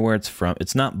 Doesn't matter where it's from.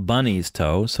 It's not Bunny's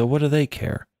toe, so what do they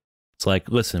care? It's like,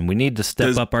 listen, we need to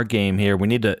step up our game here. We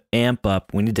need to amp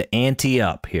up. We need to ante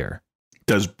up here.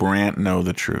 Does Brant know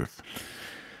the truth?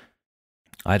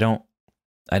 I don't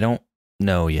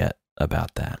know yet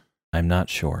about that. I'm not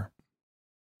sure.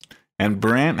 And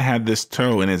Brant had this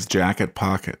toe in his jacket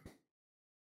pocket.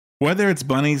 Whether it's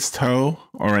Bunny's toe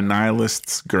or a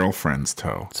nihilist's girlfriend's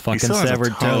toe. It's fucking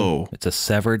severed toe. It's a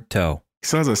severed toe. He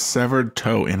still has a severed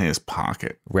toe in his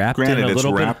pocket. Granted, it's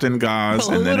wrapped in gauze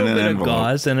and then in an envelope.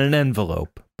 Gauze and an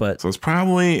envelope. But so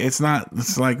it's not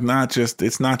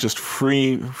just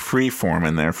free form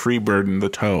in there, free burden the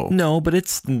toe. No, but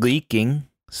it's leaking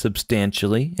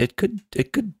substantially. It could,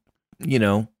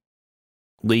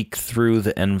 leak through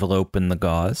the envelope and the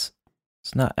gauze.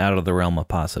 It's not out of the realm of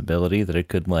possibility that it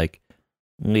could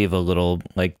leave a little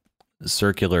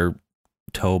circular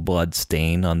toe blood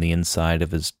stain on the inside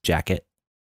of his jacket.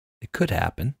 It could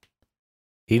happen.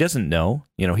 He doesn't know.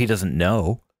 He doesn't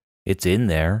know. It's in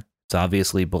there. It's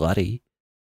obviously bloody.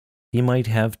 He might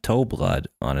have toe blood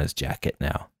on his jacket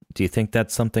now. Do you think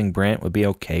that's something Brant would be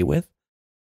okay with?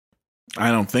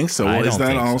 I don't think so. Is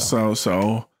that also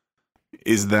so?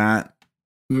 Is that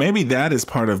maybe that is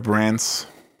part of Brant's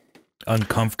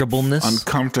uncomfortableness?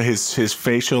 His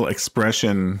facial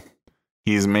expression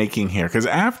he's making here, because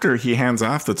after he hands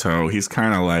off the toe, he's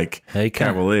kind of like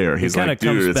cavalier. He's like,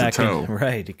 dude, it's a toe.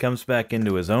 Right. He comes back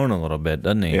into his own a little bit,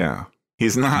 doesn't he? Yeah.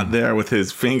 He's not there with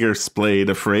his finger splayed,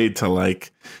 afraid to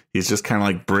he's just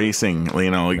kind of bracing,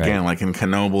 again, like in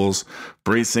Knoebels,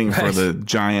 bracing for the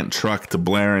giant truck to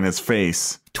blare in his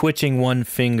face. Twitching one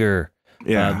finger,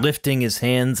 lifting his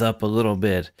hands up a little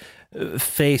bit,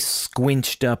 face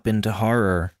squinched up into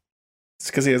horror. It's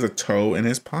because he has a toe in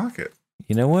his pocket.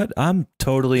 You know what? I'm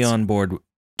totally on board.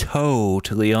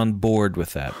 Totally on board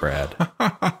with that, Brad.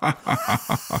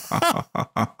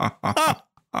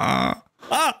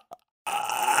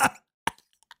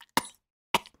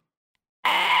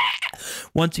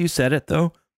 Once you said it,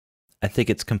 though, I think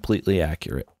it's completely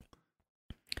accurate.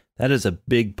 That is a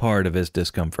big part of his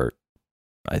discomfort,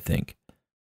 I think.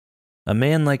 A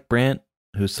man like Brant,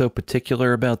 who's so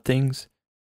particular about things,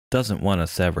 doesn't want a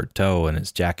severed toe in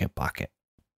his jacket pocket.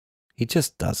 He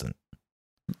just doesn't.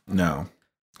 No.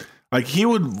 He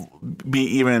would be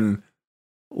even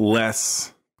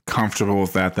less comfortable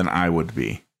with that than I would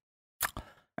be.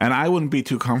 And I wouldn't be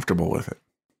too comfortable with it.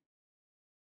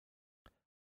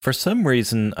 For some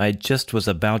reason, I just was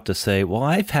about to say, well,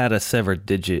 I've had a severed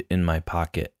digit in my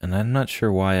pocket, and I'm not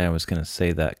sure why I was going to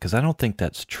say that, because I don't think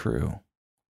that's true.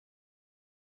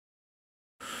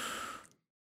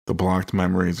 The blocked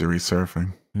memories are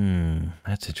resurfacing.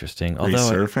 That's interesting.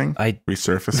 Resurfacing?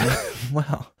 Resurfacing?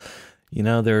 Well,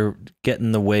 they're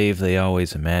getting the wave they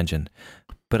always imagined.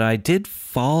 But I did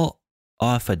fall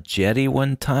off a jetty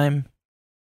one time.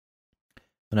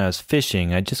 When I was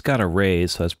fishing, I just got a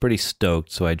raise, so I was pretty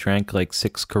stoked. So I drank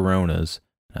 6 Coronas.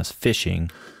 I was fishing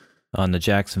on the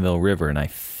Jacksonville River, and I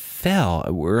fell.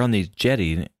 We're on these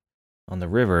jetty on the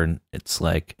river, and it's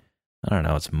I don't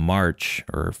know, it's March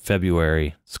or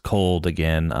February. It's cold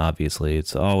again, obviously.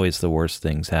 It's always the worst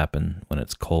things happen when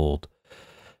it's cold.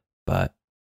 But,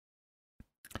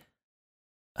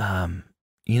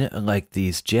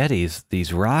 these jetties,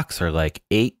 these rocks are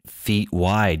 8 feet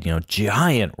wide,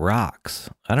 giant rocks.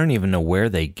 I don't even know where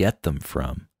they get them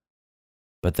from.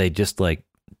 But they just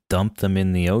dump them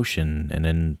in the ocean and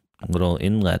in little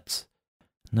inlets.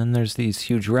 And then there's these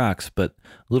huge rocks, but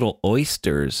little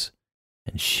oysters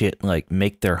and shit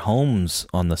make their homes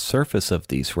on the surface of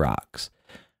these rocks,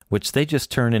 which they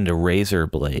just turn into razor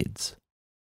blades.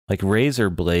 Razor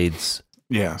blades.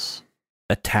 Yes.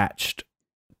 Attached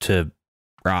to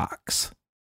rocks.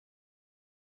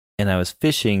 And I was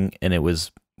fishing, and it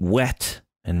was wet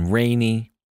and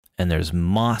rainy, and there's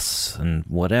moss and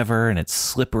whatever, and it's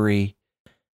slippery.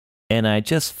 And I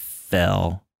just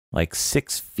fell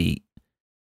 6 feet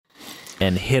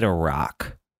and hit a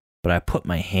rock. But I put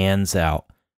my hands out,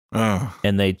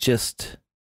 and they just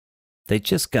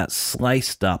got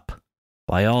sliced up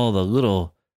by all the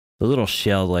little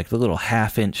shells, the little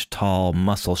 1/2-inch tall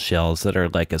mussel shells that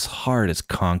are as hard as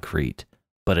concrete,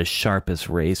 but as sharp as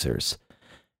razors.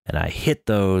 And I hit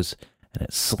those, and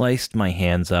it sliced my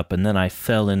hands up, and then I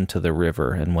fell into the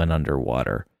river and went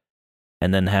underwater,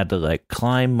 and then had to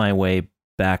climb my way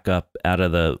back up out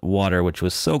of the water, which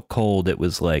was so cold it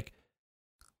was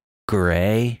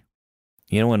gray.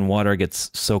 When water gets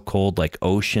so cold,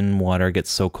 ocean water gets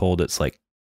so cold, it's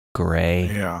gray.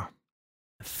 Yeah.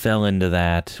 I fell into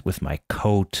that with my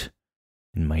coat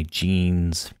and my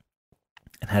jeans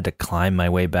and had to climb my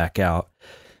way back out.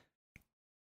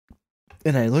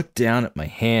 And I looked down at my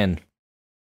hand,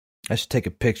 I should take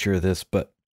a picture of this,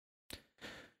 but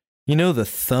you know the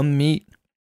thumb meat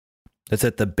that's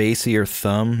at the base of your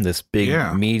thumb, this big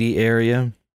meaty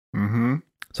area? Mm-hmm.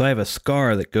 So I have a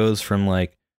scar that goes from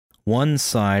like one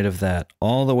side of that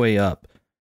all the way up,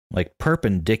 like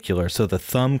perpendicular. So the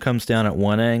thumb comes down at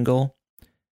one angle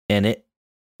and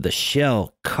the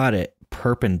shell cut it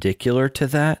perpendicular to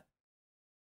that.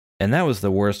 And that was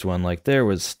the worst one. Like there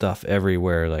was stuff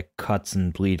everywhere, like cuts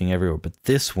and bleeding everywhere. But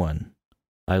this one,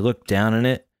 I looked down in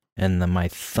it and my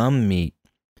thumb meat,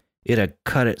 it had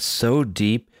cut it so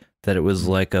deep that it was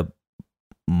like a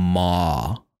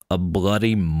maw, a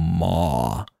bloody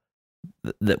maw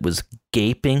that was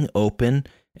gaping open.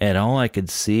 And all I could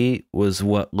see was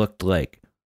what looked like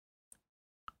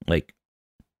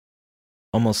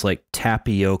almost like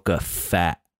tapioca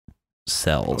fat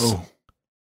cells. Oh.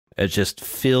 It's just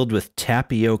filled with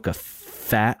tapioca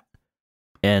fat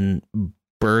and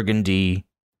burgundy.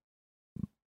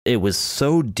 It was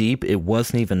so deep, it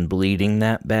wasn't even bleeding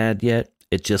that bad yet.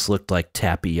 It just looked like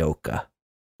tapioca.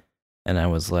 And I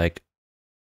was like,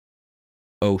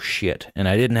 oh shit. And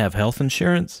I didn't have health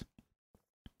insurance.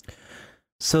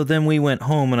 So then we went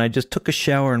home and I just took a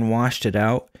shower and washed it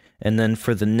out. And then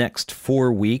for the next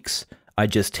 4 weeks, I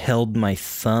just held my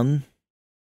thumb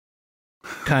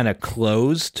kind of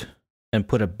closed and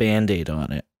put a Band-Aid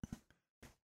on it.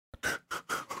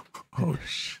 Oh,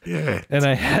 shit. And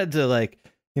I had to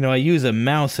I use a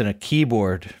mouse and a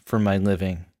keyboard for my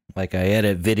living. Like I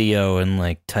edit video and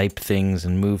like type things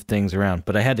and move things around.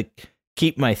 But I had to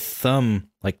keep my thumb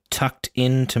like tucked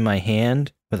into my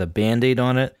hand with a Band-Aid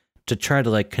on it to try to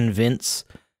like convince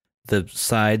the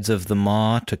sides of the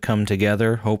maw to come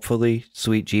together. Hopefully,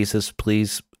 sweet Jesus,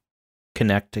 please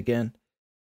connect again.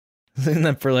 And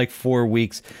then for like 4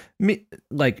 weeks,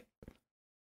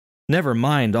 never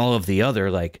mind all of the other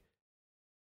like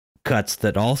cuts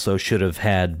that also should have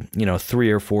had,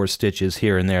 3 or 4 stitches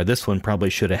here and there. This one probably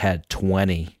should have had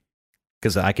 20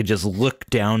 because I could just look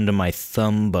down to my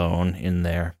thumb bone in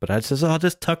there. But I'll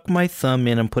just tuck my thumb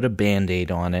in and put a Band-Aid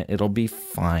on it. It'll be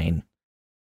fine.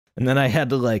 And then I had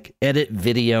to like edit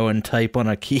video and type on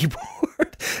a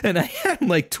keyboard. And I had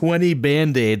like 20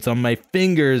 Band-Aids on my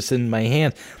fingers and my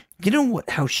hand. You know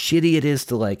how shitty it is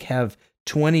to like have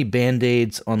 20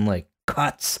 Band-Aids on like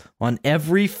cuts on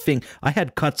every finger. I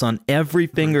had cuts on every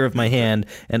finger of my hand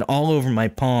and all over my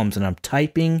palms, and I'm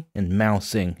typing and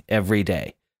mousing every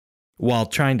day while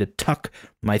trying to tuck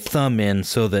my thumb in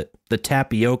so that the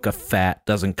tapioca fat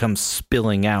doesn't come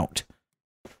spilling out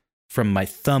from my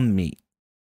thumb meat.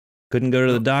 Couldn't go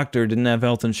to the doctor, didn't have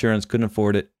health insurance, couldn't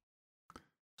afford it.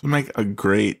 To make a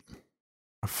great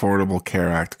Affordable Care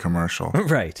Act commercial.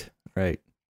 Right.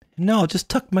 No, just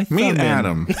tuck my thumb in. Meet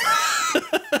Adam.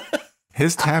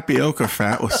 His tapioca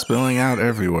fat was spilling out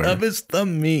everywhere. Of his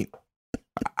thumb meat.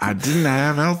 I didn't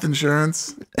have health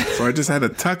insurance, so I just had to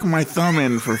tuck my thumb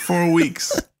in for 4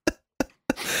 weeks.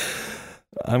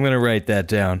 I'm going to write that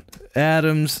down.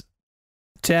 Adam's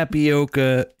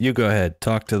tapioca. You go ahead.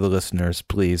 Talk to the listeners,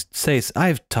 please.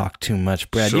 I've talked too much,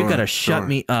 Brad. Sure, you got to shut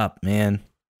me up, man.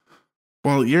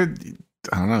 Well, I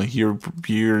don't know. You're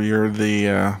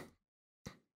the,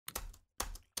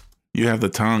 you have the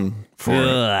tongue for it.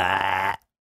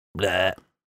 Blah.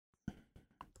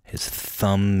 His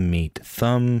thumb meat.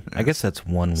 I guess that's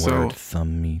one word.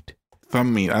 Thumb meat.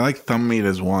 Thumb meat. I like thumb meat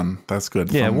as one. That's good.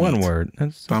 Yeah, thumb one meat. word.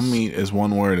 Thumb meat is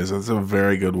one word. That's a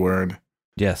very good word.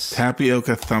 Yes.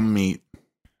 Tapioca thumb meat.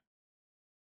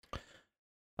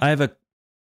 I have a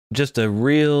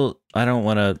real, I don't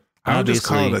want to, I would just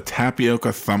call it a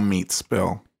tapioca thumb meat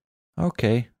spill.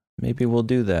 Okay. Maybe we'll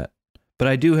do that. But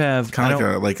I do have Kind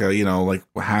of like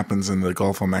what happens in the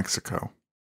Gulf of Mexico.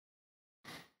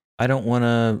 I don't want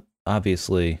to,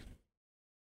 obviously,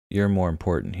 you're more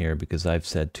important here because I've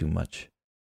said too much.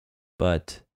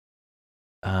 But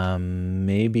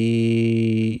maybe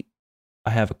I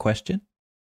have a question.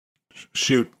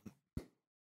 Shoot.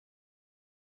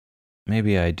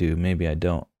 Maybe I do. Maybe I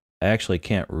don't. I actually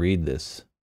can't read this.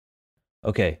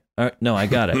 Okay. No, I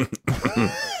got it.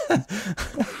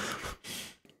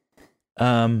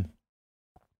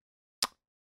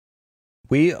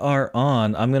 We are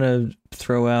on. I'm going to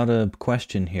throw out a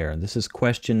question here. This is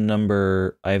question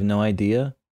number, I have no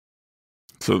idea.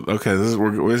 So, okay, this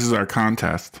is our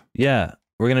contest. Yeah,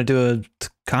 we're going to do a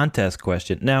contest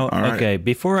question. Now, okay,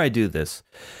 before I do this,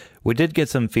 we did get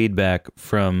some feedback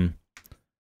from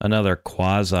another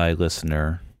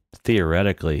quasi-listener.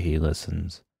 Theoretically, he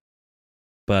listens.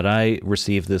 But I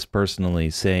received this personally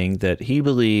saying that he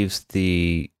believes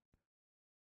the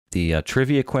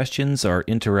trivia questions are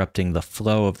interrupting the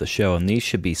flow of the show, and these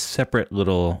should be separate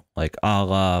little, like, a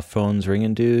la Phones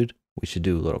Ringing Dude, We should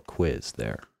do a little quiz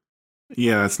there.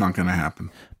 Yeah, that's not going to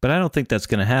happen. But I don't think that's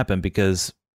going to happen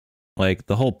because, like,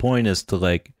 the whole point is to,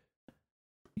 like,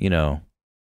 you know,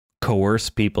 coerce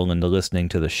people into listening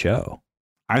to the show.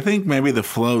 I think maybe the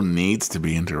flow needs to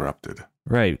be interrupted.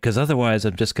 Right, because otherwise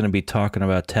I'm just going to be talking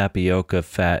about tapioca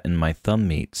fat in my thumb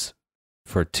meats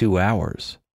for 2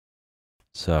 hours.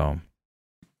 So,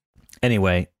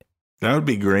 anyway. That would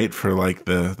be great for, like,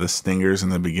 the stingers in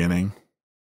the beginning.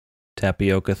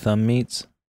 Tapioca thumb meats?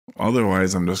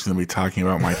 Otherwise, I'm just going to be talking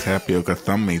about my tapioca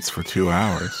thumb meats for 2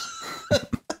 hours.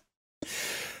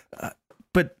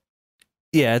 But,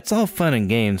 yeah, it's all fun and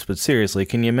games, but seriously,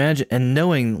 can you imagine? And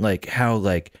knowing, like, how,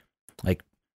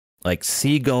 like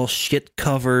seagull shit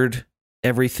covered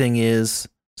everything is.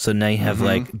 So now you have,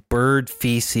 like, bird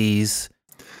feces.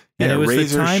 And yeah, it was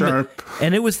razor the time sharp.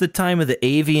 And it was the time of the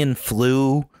avian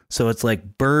flu. So it's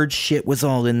like bird shit was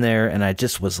all in there, and I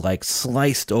just was like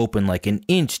sliced open like an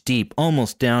inch deep,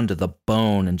 almost down to the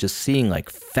bone, and just seeing like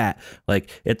fat. Like,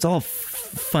 it's all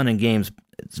fun and games.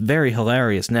 It's very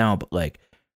hilarious now, but like,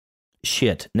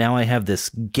 shit. Now I have this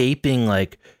gaping,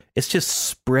 like, it's just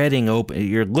spreading open.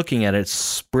 You're looking at it, it's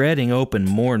spreading open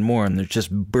more and more, and there's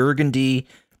just burgundy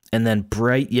and then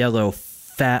bright yellow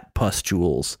fat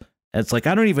pustules. And it's like,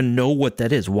 I don't even know what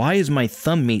that is. Why is my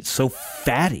thumb meat so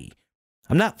fatty?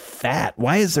 I'm not fat.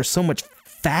 Why is there so much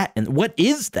fat? And what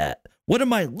is that? What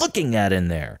am I looking at in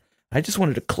there? I just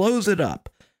wanted to close it up.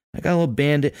 I got a little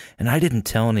Band-Aid, and I didn't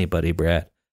tell anybody, Brad.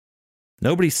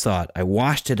 Nobody saw it. I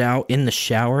washed it out in the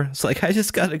shower. It's like, I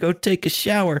just got to go take a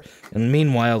shower. And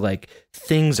meanwhile, like,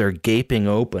 things are gaping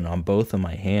open on both of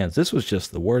my hands. This was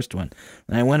just the worst one.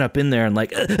 And I went up in there and,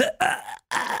 like,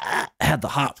 had the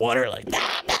hot water, like,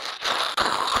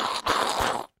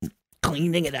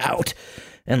 cleaning it out.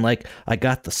 And, like, I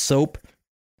got the soap,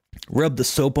 rubbed the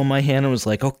soap on my hand, and was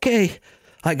like, okay,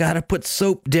 I got to put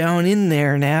soap down in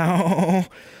there now.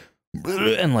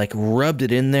 And, like, rubbed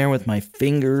it in there with my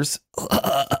fingers.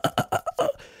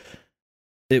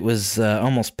 It was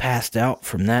almost passed out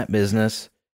from that business.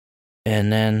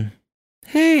 And then,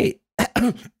 hey,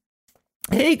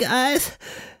 hey, guys.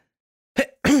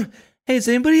 Hey, does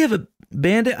anybody have a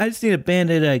Band-Aid? I just need a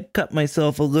Band-Aid. I cut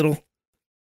myself a little.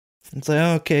 It's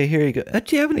like, okay, here you go.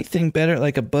 Do you have anything better,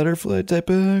 like a butterfly type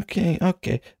of, okay.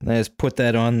 And I just put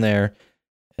that on there,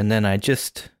 and then I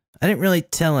didn't really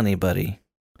tell anybody.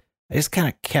 I just kind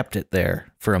of kept it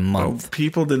there for a month. Oh,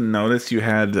 people didn't notice you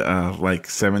had, like,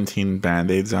 17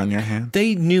 Band-Aids on your hand?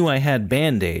 They knew I had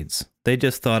Band-Aids. They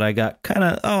just thought I got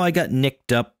I got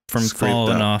nicked up from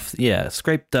falling off. Yeah,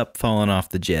 scraped up, falling off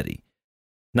the jetty.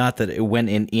 Not that it went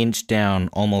an inch down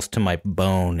almost to my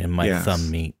bone in my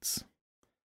thumb meats.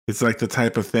 It's like the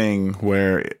type of thing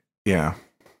where, yeah.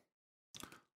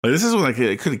 Like, this is like,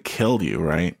 it could have killed you,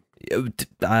 right?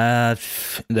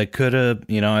 That could have,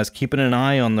 I was keeping an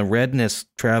eye on the redness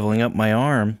traveling up my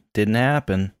arm. Didn't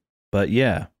happen. But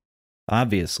yeah,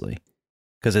 obviously.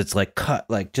 Because it's like cut,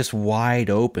 like just wide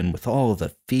open with all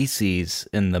the feces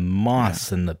and the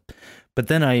moss and the. But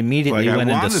then I immediately went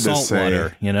into salt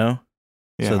water, Yeah,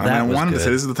 so I wanted to say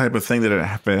this is the type of thing that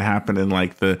it happened in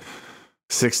like the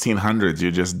 1600s.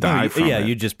 You just die from it. Yeah,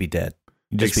 you'd just be dead.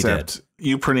 Except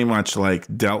you pretty much like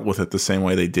dealt with it the same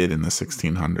way they did in the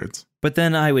 1600s. But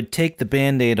then I would take the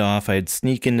Band-Aid off. I'd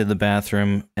sneak into the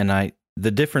bathroom, and the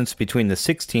difference between the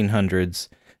 1600s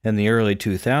and the early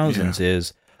 2000s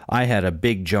is I had a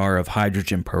big jar of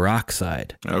hydrogen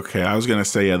peroxide. Okay, I was going to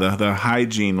say, the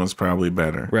hygiene was probably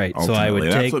better. Right, ultimately. so I would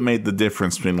That's what made the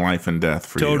difference between life and death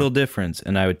for you. Total difference.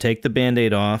 And I would take the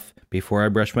Band-Aid off before I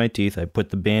brushed my teeth. I'd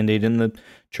put the Band-Aid in the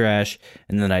trash,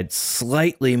 and then I'd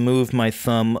slightly move my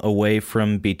thumb away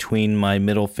from between my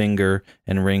middle finger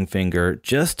and ring finger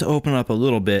just to open up a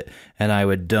little bit, and I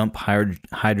would dump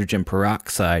hydrogen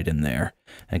peroxide in there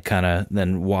and kind of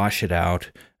then wash it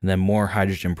out. And then more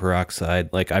hydrogen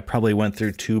peroxide. Like, I probably went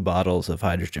through 2 bottles of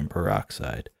hydrogen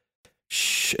peroxide.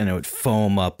 And it would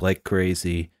foam up like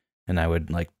crazy. And I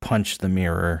would, like, punch the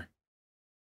mirror.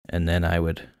 And then I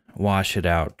would wash it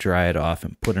out, dry it off,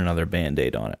 and put another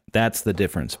Band-Aid on it. That's the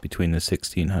difference between the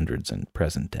 1600s and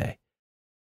present day.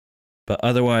 But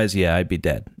otherwise, yeah, I'd be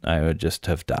dead. I would just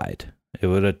have died. It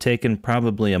would have taken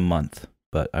probably a month,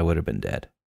 but I would have been dead.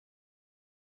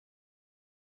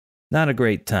 Not a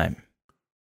great time.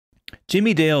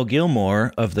 Jimmy Dale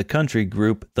Gilmore of the country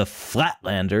group The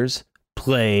Flatlanders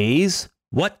plays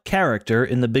what character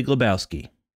in The Big Lebowski?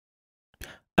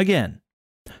 Again,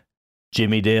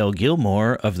 Jimmy Dale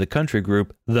Gilmore of the country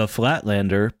group The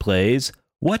Flatlander plays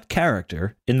what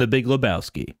character in The Big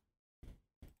Lebowski?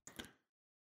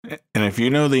 And if you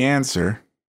know the answer,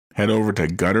 head over to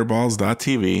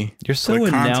gutterballs.tv. You're so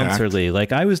click contact. announcerly.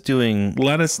 Like I was doing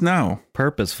Let us know.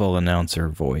 purposeful announcer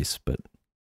voice, but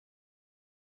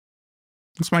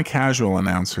It's my casual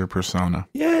announcer persona.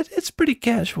 yeah, it's pretty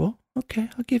casual. Okay,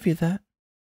 I'll give you that.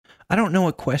 I don't know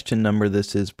what question number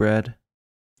this is, Brad.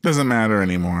 Doesn't matter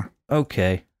anymore.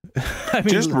 Okay. I mean,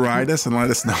 Just write us and let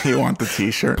us know you want the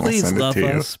t-shirt. And we'll please send love it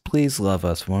to us. Please love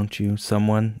us, won't you?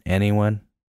 Someone, anyone.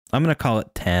 I'm going to call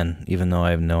it 10, even though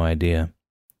I have no idea.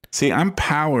 you. See, I'm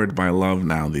powered by love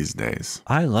now these days.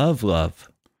 I love love.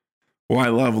 Well, I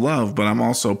love love, but I'm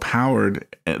also powered.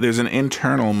 There's an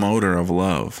internal motor of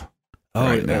love. Oh,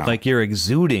 right now. like you're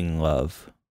exuding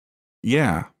love.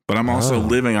 Yeah, but I'm also Oh.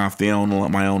 living off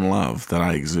my own love that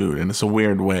I exude, and it's a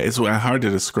weird way. It's hard to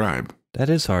describe. That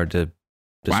is hard to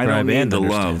describe. I don't need and the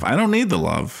understand. love. I don't need the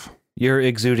love. You're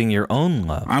exuding your own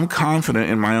love. I'm confident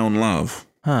in my own love.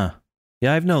 Huh.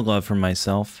 Yeah, I have no love for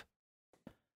myself.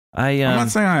 I'm not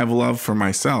saying I have love for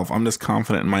myself. I'm just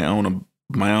confident in my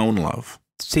own love.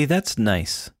 See, that's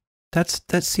nice. That's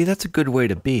a good way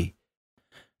to be.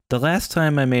 The last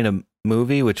time I made a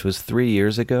movie, which was 3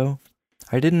 years ago,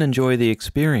 I didn't enjoy the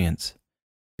experience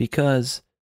because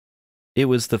it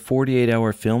was the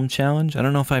 48-hour film challenge. I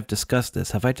don't know if I've discussed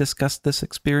this. Have I discussed this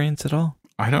experience at all?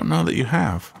 I don't know that you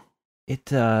have.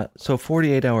 So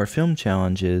 48-hour film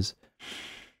challenge is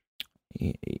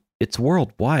it's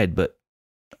worldwide, but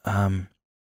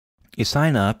you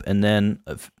sign up and then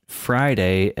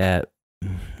Friday at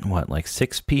like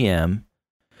 6 p.m.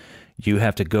 you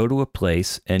have to go to a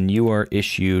place and you are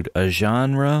issued a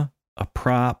genre, a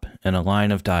prop, and a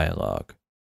line of dialogue.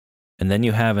 And then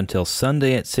you have until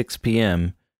Sunday at 6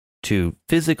 p.m. to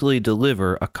physically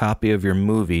deliver a copy of your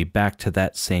movie back to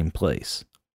that same place.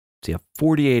 So you have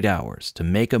 48 hours to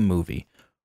make a movie,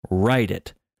 write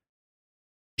it,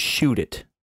 shoot it,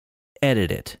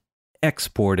 edit it,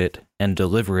 export it, and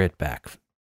deliver it back.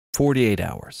 48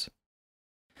 hours.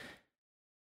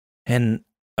 And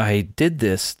I did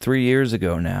this 3 years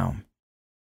ago now.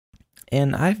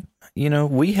 And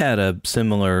we had a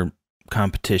similar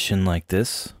competition like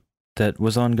this that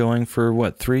was ongoing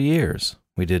for 3 years.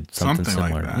 We did something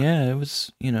similar. Like that. Yeah, it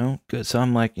was, good. So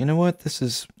I'm like, you know what? This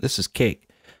is cake.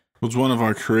 It was one of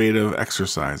our creative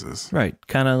exercises. Right.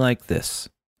 Kind of like this.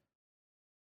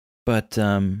 But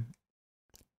it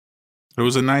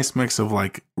was a nice mix of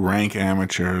like rank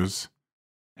amateurs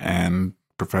and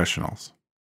professionals.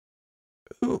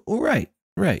 Right.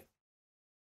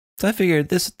 So I figured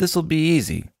this will be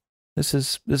easy. This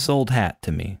is old hat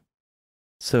to me.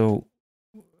 So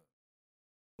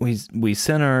we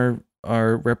sent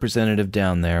our representative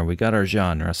down there. We got our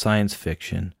genre, science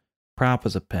fiction. Prop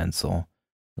was a pencil.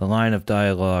 The line of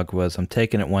dialogue was, "I'm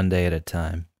taking it one day at a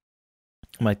time."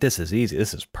 I'm like, this is easy.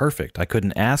 This is perfect. I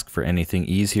couldn't ask for anything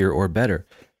easier or better.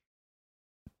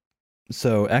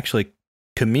 So actually,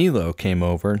 Camilo came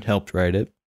over and helped write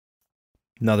it.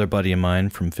 Another buddy of mine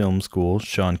from film school,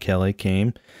 Sean Kelly,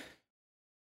 came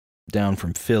down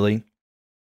from Philly.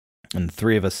 And the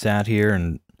three of us sat here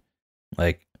and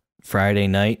like Friday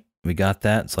night, we got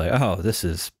that. It's like, oh, this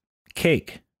is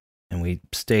cake. And we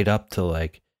stayed up till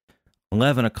like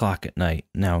 11 o'clock at night.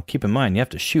 Now, keep in mind, you have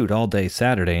to shoot all day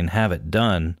Saturday and have it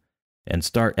done and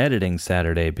start editing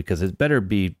Saturday because it better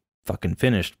be fucking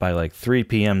finished by like 3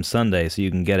 p.m. Sunday so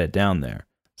you can get it down there.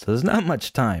 So there's not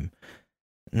much time.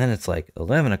 And then it's like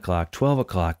 11 o'clock, 12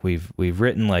 o'clock. We've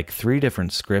written like 3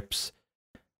 different scripts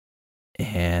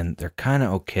and they're kind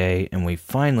of okay. And we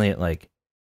finally at like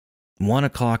 1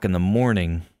 o'clock in the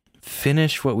morning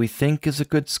finish what we think is a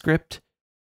good script.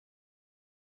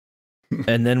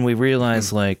 And then we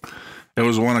realized like it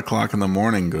was 1 o'clock in the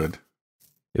morning. Good.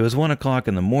 It was 1 o'clock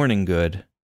in the morning. Good.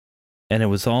 And it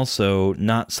was also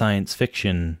not science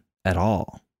fiction at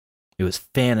all. It was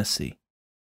fantasy.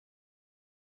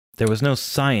 There was no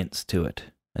science to it.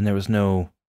 And there was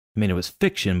no, it was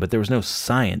fiction, but there was no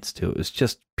science to it. It was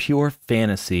just pure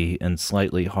fantasy and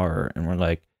slightly horror. And we're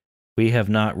like, we have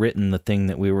not written the thing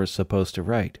that we were supposed to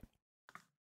write.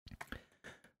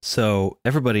 So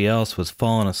everybody else was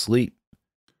falling asleep.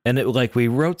 And it like we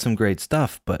wrote some great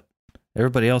stuff, but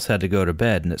everybody else had to go to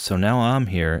bed. And so now I'm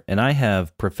here and I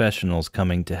have professionals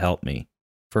coming to help me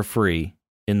for free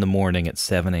in the morning at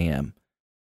 7 a.m.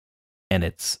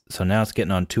 And so now it's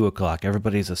getting on 2 o'clock.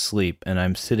 Everybody's asleep. And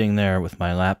I'm sitting there with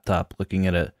my laptop looking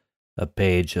at a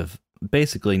page of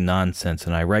basically nonsense.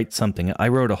 And I write something. I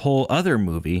wrote a whole other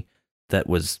movie that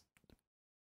was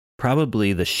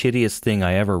probably the shittiest thing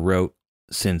I ever wrote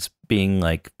since being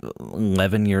like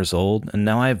 11 years old. And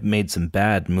now I've made some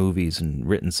bad movies and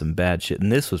written some bad shit.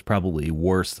 And this was probably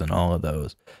worse than all of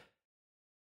those.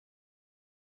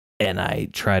 and I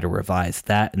try to revise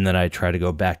that, and then I try to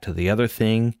go back to the other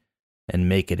thing and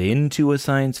make it into a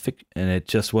science fiction, and it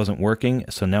just wasn't working.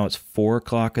 So now it's 4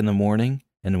 o'clock in the morning,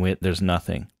 and there's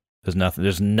nothing.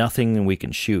 There's nothing we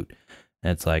can shoot.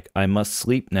 And it's like, I must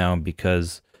sleep now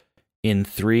because in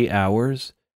 3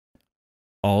 hours,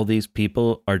 all these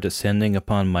people are descending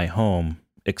upon my home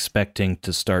expecting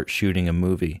to start shooting a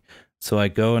movie. So I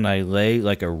go and I lay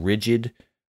like a rigid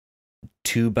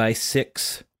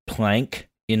 2x6 plank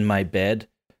in my bed,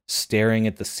 staring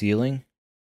at the ceiling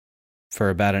for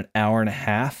about an hour and a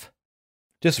half,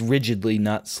 just rigidly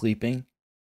not sleeping.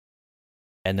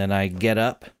 And then I get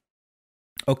up.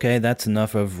 Okay, that's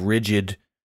enough of rigid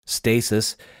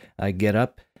stasis. I get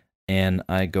up and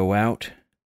I go out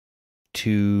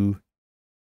to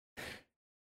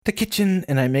the kitchen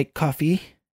and I make coffee.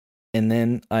 And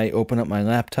then I open up my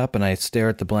laptop and I stare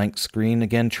at the blank screen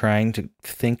again, trying to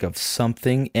think of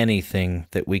something, anything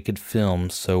that we could film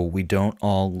so we don't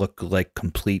all look like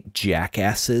complete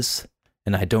jackasses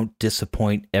and I don't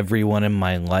disappoint everyone in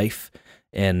my life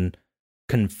and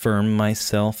confirm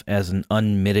myself as an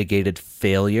unmitigated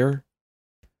failure.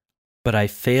 But I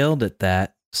failed at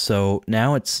that. So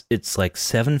now it's like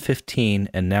 7:15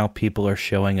 and now people are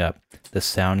showing up. The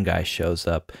sound guy shows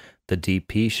up. The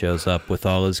DP shows up with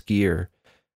all his gear.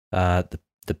 The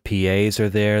PAs are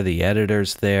there. The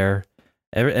editor's there.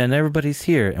 And everybody's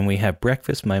here. And we have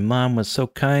breakfast. My mom was so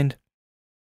kind.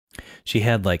 She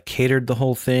had like catered the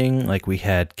whole thing. Like we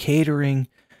had catering.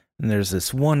 And there's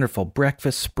this wonderful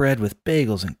breakfast spread with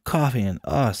bagels and coffee. And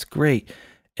oh, it's great.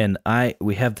 And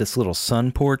we have this little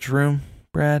sun porch room,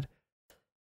 Brad.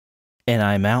 And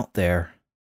I'm out there,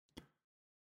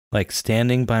 like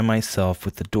standing by myself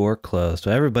with the door closed.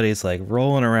 Everybody's like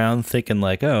rolling around thinking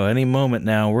like, oh, any moment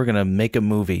now we're going to make a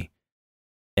movie.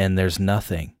 And there's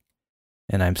nothing.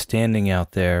 And I'm standing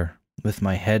out there with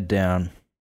my head down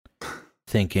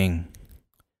thinking,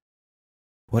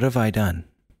 what have I done?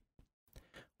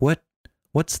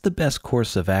 What's the best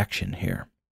course of action here?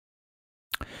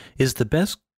 Is the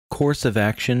best course of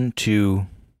action to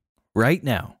right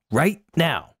now,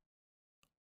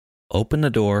 open the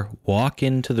door, walk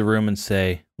into the room and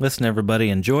say, listen, everybody,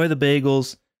 enjoy the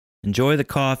bagels, enjoy the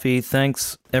coffee.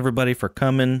 Thanks, everybody, for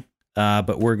coming.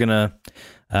 But we're gonna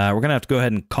have to go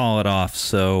ahead and call it off.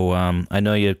 So I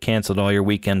know you canceled all your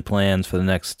weekend plans for the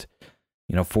next,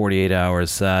 48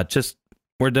 hours.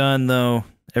 We're done, though.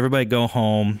 Everybody go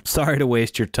home. Sorry to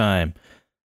waste your time.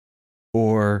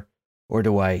 Or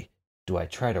do I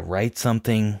try to write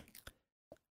something?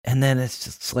 And then it's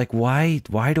just like, why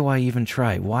do I even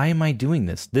try? Why am I doing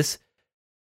this? This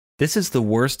is the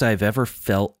worst I've ever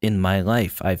felt in my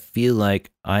life. I feel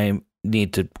like I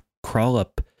need to crawl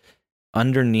up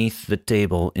underneath the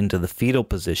table into the fetal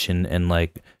position and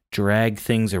like drag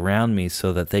things around me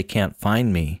so that they can't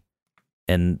find me.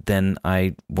 And then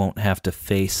I won't have to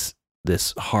face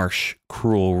this harsh,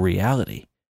 cruel reality.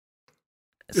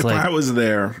 If I was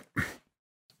there,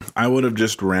 I would have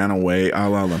just ran away a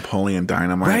la Napoleon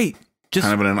Dynamite. Right. Just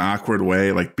kind of in an awkward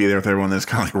way, like be there with everyone, that's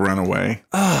kind of like run away.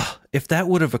 If that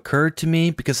would have occurred to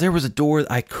me, because there was a door,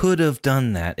 I could have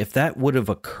done that. If that would have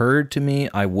occurred to me,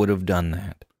 I would have done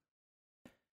that.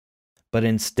 But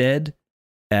instead,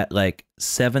 at like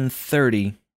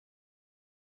 7:30,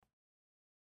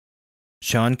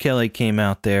 Sean Kelly came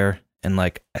out there and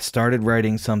like I started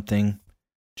writing something.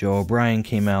 Joe O'Brien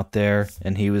came out there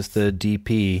and he was the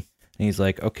DP. And he's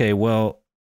like, okay, well,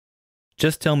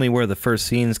 just tell me where the first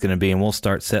scene's going to be and we'll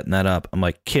start setting that up. I'm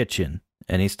like, kitchen.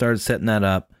 And he started setting that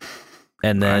up.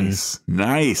 And then...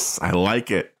 Nice. I like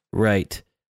it. Right.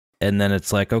 And then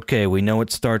it's like, okay, we know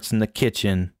it starts in the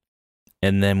kitchen.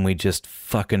 And then we just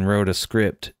fucking wrote a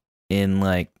script in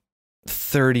like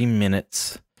 30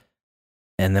 minutes.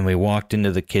 And then we walked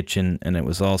into the kitchen and it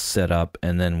was all set up.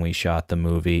 And then we shot the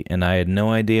movie. And I had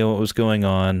no idea what was going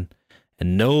on.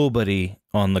 And nobody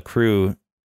on the crew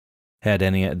had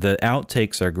any. The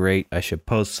outtakes are great. I should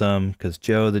post some because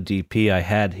Joe, the DP, I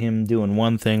had him doing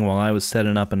one thing while I was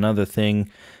setting up another thing.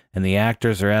 And the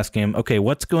actors are asking him, okay,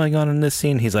 what's going on in this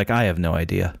scene? He's like, I have no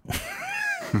idea.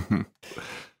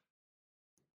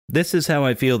 This is how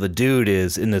I feel the dude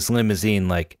is in this limousine.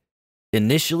 Like,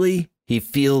 initially, he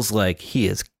feels like he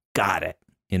has got it.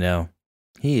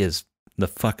 He is the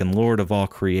fucking Lord of all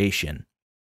creation.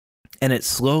 And it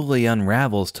slowly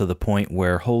unravels to the point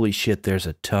where, holy shit, there's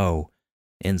a toe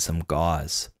in some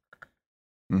gauze.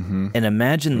 Mm-hmm. And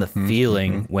imagine the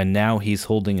feeling when now he's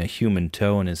holding a human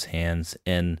toe in his hands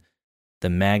and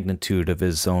the magnitude of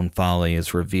his own folly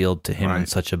is revealed to him in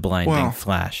such a blinding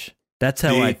flash. That's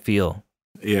how I feel.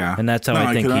 Yeah. And that's how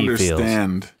I think he feels.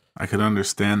 I could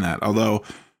understand that. Although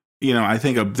I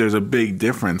think there's a big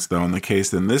difference, though, in the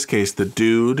case. In this case, the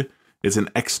dude is an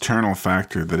external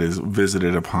factor that is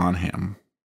visited upon him.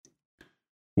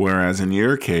 Whereas in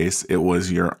your case, it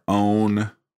was your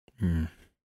own.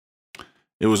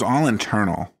 It was all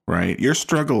internal, right? Your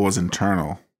struggle was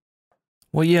internal.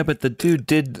 Well, yeah, but the dude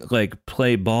did like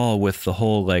play ball with the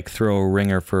whole like throw a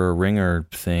ringer for a ringer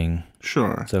thing.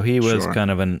 Sure. So he was kind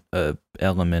of an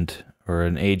element or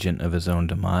an agent of his own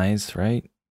demise, right?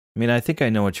 I mean, I think I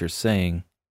know what you're saying.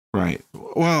 Right.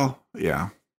 Well, yeah.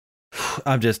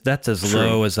 That's as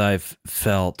low as I've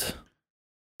felt.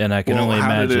 And I can only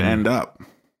imagine. How did it end up?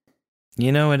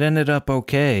 You know, it ended up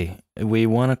okay. We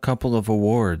won a couple of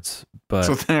awards, but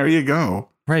so there you go.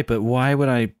 Right, but why would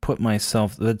I put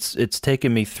myself? It's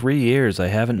taken me 3 years. I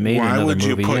haven't made another movie yet. Why would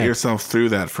you put yourself through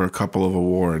that for a couple of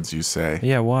awards? You say?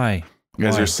 Yeah, why?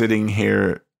 Because you're sitting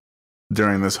here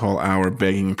during this whole hour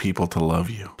begging people to love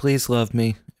you. Please love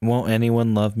me. Won't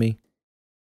anyone love me?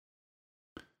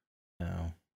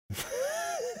 No.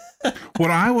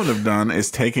 What I would have done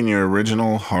is taken your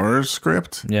original horror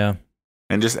script,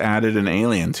 and just added an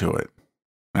alien to it.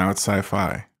 Now it's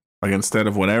sci-fi. Like instead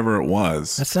of whatever it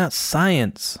was. That's not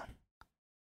science.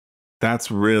 That's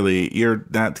really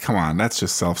come on, that's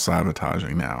just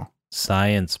self-sabotaging now.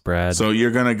 Science, Brad. So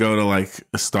you're gonna go to like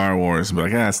Star Wars and be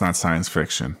like, it's not science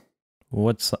fiction.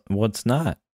 What's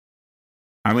not?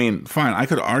 I mean, fine, I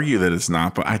could argue that it's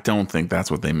not, but I don't think that's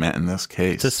what they meant in this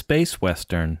case. It's a space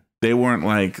western. They weren't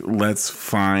like, let's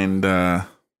find they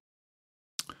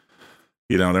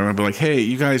would be like, hey,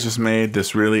 you guys just made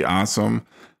this really awesome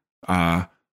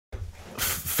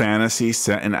fantasy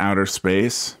set in outer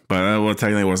space, but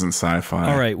technically it wasn't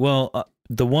sci-fi. All right, well,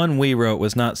 the one we wrote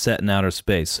was not set in outer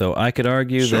space, so I could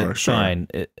argue fine,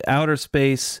 outer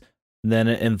space, then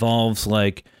it involves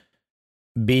like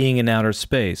being in outer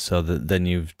space, so then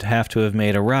you have to have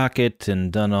made a rocket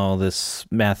and done all this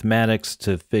mathematics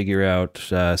to figure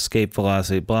out escape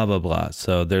velocity, blah blah blah.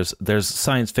 So there's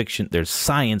science fiction, there's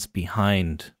science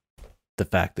behind the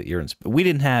fact that you're in space. We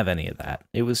didn't have any of that.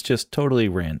 It was just totally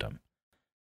random.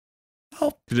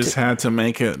 You just had to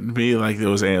make it be like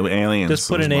those aliens. Just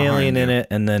put an alien in it,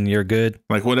 and then you're good.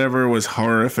 Like whatever was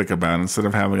horrific about it, instead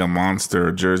of having a monster,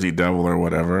 or Jersey Devil, or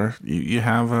whatever, you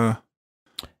have an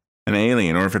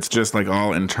alien. Or if it's just like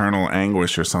all internal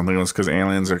anguish or something else, because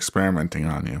aliens are experimenting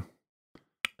on you.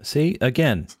 See,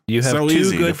 again, you have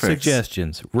two good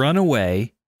suggestions: run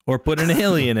away or put an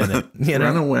alien in it.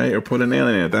 Run away or put an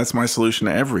alien in it. That's my solution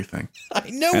to everything. I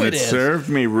know and it is. Served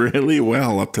me really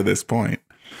well up to this point.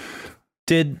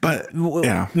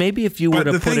 Maybe if you would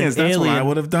have put an alien, that's what I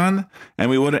would have done, and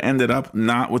we would have ended up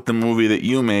not with the movie that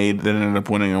you made that ended up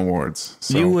winning awards.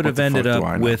 So you would have ended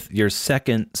up with your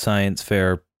second science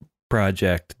fair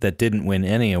project that didn't win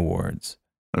any awards.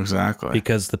 Exactly.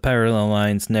 Because the parallel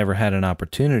lines never had an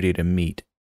opportunity to meet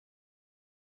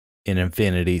in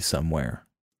infinity somewhere.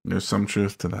 There's some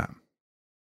truth to that.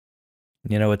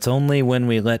 It's only when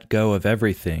we let go of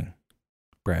everything,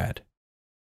 Brad,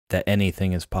 that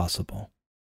anything is possible.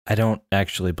 I don't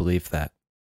actually believe that.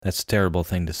 That's a terrible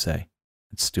thing to say.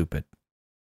 It's stupid.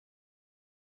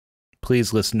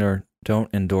 Please, listener,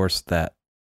 don't endorse that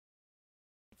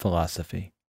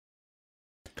philosophy.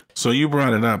 So you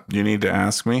brought it up. You need to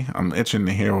ask me. I'm itching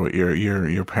to hear what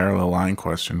your parallel line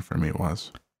question for me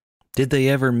was. Did they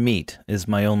ever meet is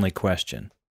my only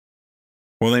question.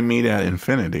 Well, they meet at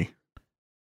infinity.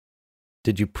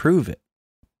 Did you prove it?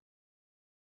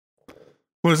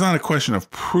 Well, it's not a question of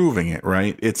proving it,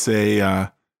 right? It's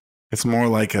it's more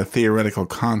like a theoretical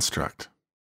construct.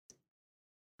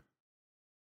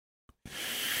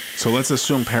 So let's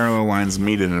assume parallel lines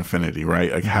meet at infinity,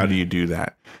 right? Like, how do you do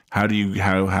that?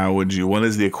 How would you? What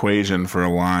is the equation for a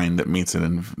line that meets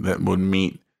that would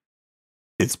meet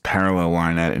its parallel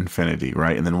line at infinity,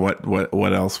 right? And then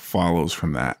what else follows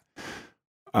from that?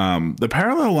 The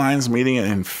parallel lines meeting at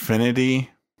infinity.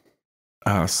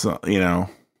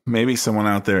 Maybe someone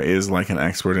out there is like an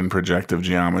expert in projective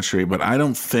geometry, but I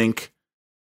don't think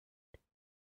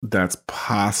that's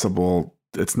possible.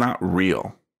 It's not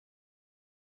real.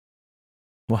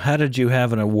 Well, how did you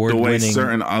have an award-winning... The way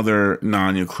certain other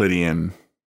non-Euclidean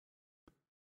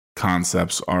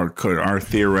concepts are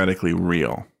theoretically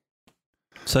real.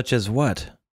 Such as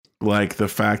what? Like the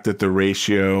fact that the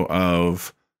ratio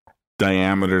of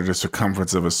diameter to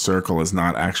circumference of a circle is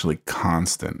not actually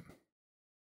constant.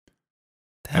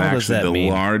 How does that mean?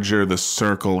 The larger the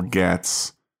circle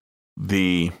gets,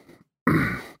 the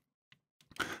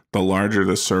larger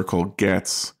the circle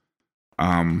gets,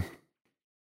 like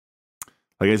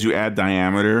as you add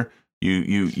diameter,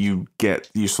 you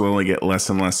slowly get less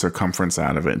and less circumference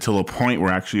out of it until a point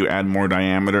where actually you add more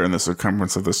diameter and the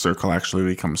circumference of the circle actually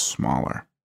becomes smaller.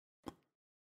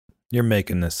 You're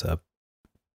making this up.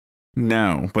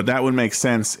 No, but that would make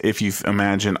sense if you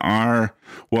imagine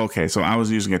okay, so I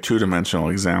was using a two-dimensional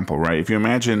example, right? If you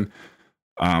imagine,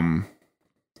 I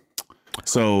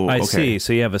see.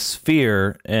 So you have a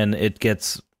sphere, and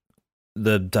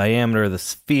the diameter of the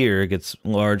sphere gets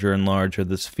larger and larger.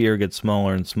 The sphere gets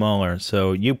smaller and smaller.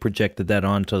 So you projected that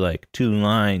onto like two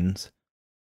lines.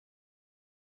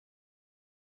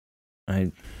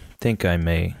 I think I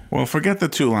may. Well, forget the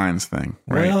two lines thing,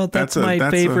 right? Well, that's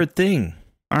my favorite thing.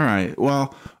 All right.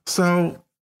 Well, so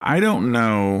I don't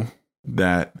know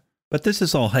that. But this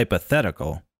is all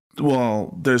hypothetical.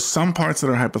 Well, there's some parts that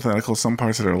are hypothetical, some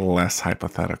parts that are less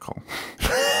hypothetical.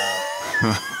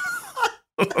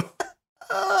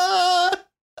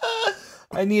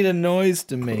 I need a noise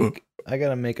to make. I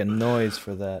gotta make a noise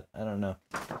for that. I don't know.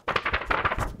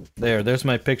 There's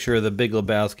my picture of the Big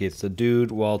Lebowski. It's the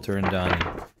dude, Walter, and Donnie.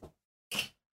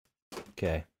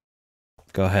 Okay.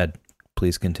 Go ahead.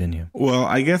 Please continue. Well,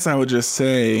 I guess I would just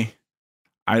say,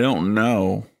 I don't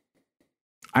know.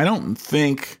 I don't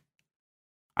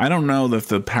know that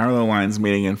the parallel lines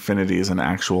meeting infinity is an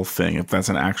actual thing, if that's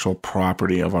an actual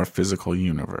property of our physical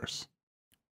universe.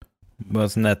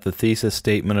 Wasn't that the thesis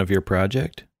statement of your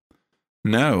project?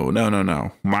 No.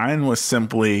 Mine was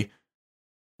simply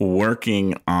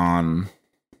working on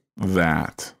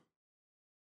that.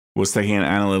 Was taking an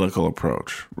analytical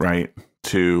approach, right?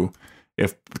 To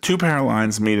if two parallel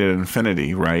lines meet at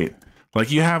infinity, right?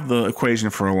 Like you have the equation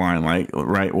for a line, like,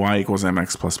 right, y equals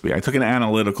mx plus b. I took an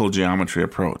analytical geometry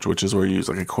approach, which is where you use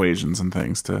like equations and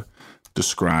things to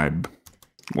describe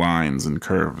lines and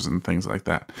curves and things like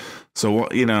that. So,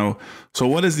 what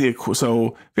is so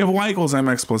if you have y equals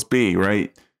mx plus b,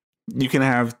 right, you can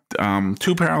have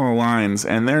two parallel lines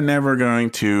and they're never going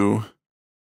to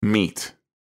meet.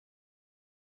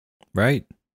 Right.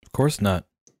 Of course not.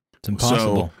 It's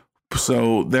impossible.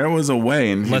 So there was a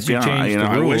way, and unless you change the rules.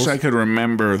 I wish I could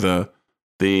remember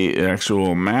the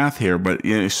actual math here, but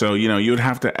so you would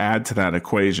have to add to that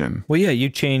equation. Well, yeah, you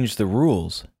changed the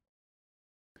rules.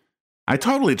 I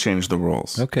totally changed the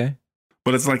rules. Okay,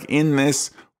 but it's like in this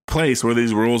place where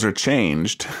these rules are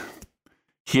changed.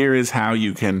 Here is how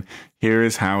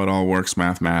it all works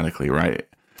mathematically, right?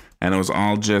 And it was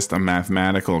all just a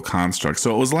mathematical construct.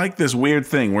 So it was like this weird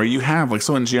thing where you have, like,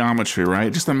 so in geometry,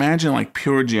 right? Just imagine like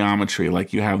pure geometry.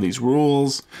 Like you have these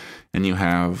rules and you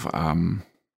have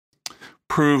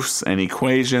proofs and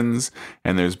equations,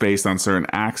 and there's based on certain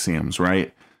axioms,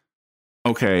 right?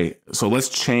 Okay, so let's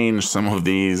change some of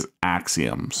these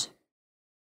axioms.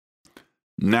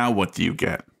 Now what do you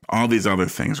get? All these other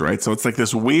things, right? So it's like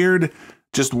this weird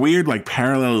like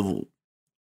parallel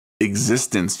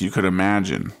existence you could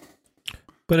imagine.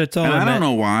 But it's all. And I don't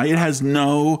know why. It has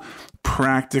no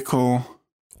practical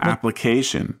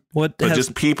application. But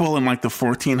just people in like the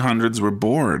 1400s were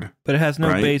bored. But it has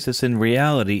no basis in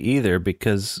reality either,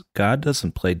 because God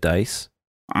doesn't play dice.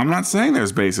 I'm not saying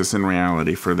there's basis in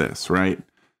reality for this, right?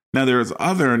 Now, there's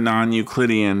other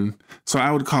non-Euclidean, so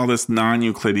I would call this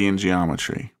non-Euclidean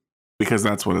geometry, because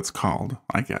that's what it's called,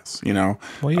 I guess, Well,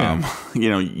 yeah.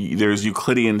 There's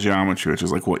Euclidean geometry, which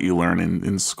is like what you learn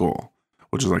in school,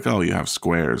 which is like, oh, you have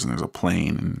squares and there's a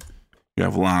plane and you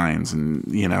have lines and,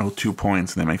 2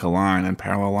 points and they make a line, and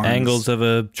parallel lines. Angles of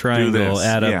a triangle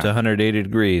add up to 180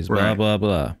 degrees, blah, right. blah,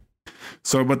 blah.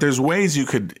 So, but there's ways you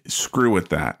could screw with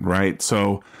that, right?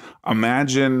 So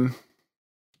imagine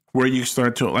where you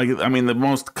start to, the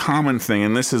most common thing,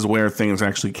 and this is where things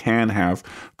actually can have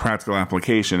practical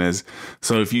application, is,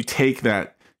 so if you take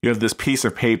that, you have this piece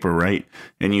of paper, right?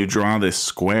 And you draw this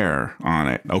square on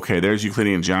it. Okay, there's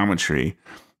Euclidean geometry.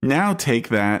 Now take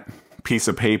that piece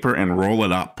of paper and roll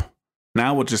it up.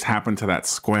 Now what just happened to that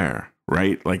square,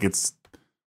 right? Like it's,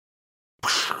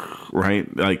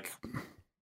 right? Like,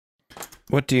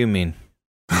 what do you mean?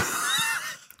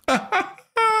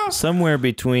 Somewhere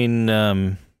between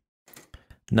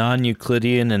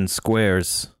non-Euclidean and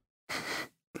squares.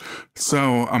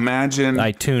 So imagine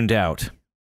I tuned out.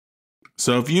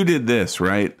 So if you did this,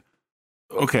 right?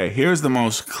 Okay, here's the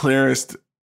most clearest,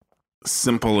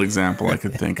 simple example I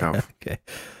could think of. Okay.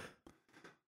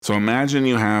 So imagine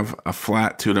you have a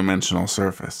flat two-dimensional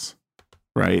surface,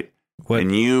 right? What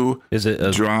and you is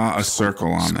it? Draw a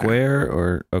circle on square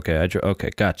or okay?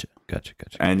 Okay, gotcha.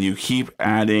 And you keep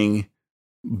adding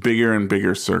bigger and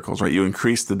bigger circles, right? You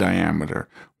increase the diameter.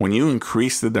 When you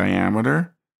increase the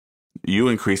diameter, you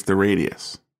increase the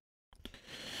radius.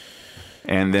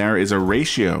 And there is a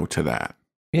ratio to that.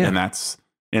 Yeah. And that's,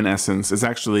 in essence, it's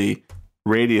actually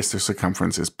radius to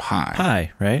circumference is pi.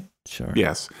 Pi, right? Sure.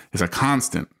 Yes, it's a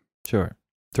constant. Sure.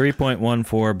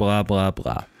 3.14 blah, blah,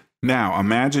 blah. Now,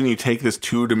 imagine you take this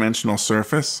two-dimensional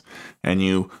surface and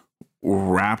you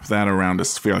wrap that around a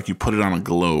sphere, like you put it on a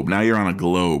globe. Now you're on a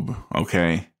globe,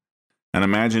 okay? And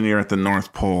imagine you're at the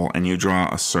North Pole and you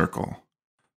draw a circle.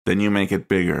 Then you make it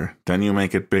bigger. Then you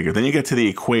make it bigger. Then you get to the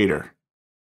equator.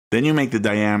 Then you make the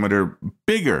diameter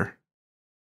bigger.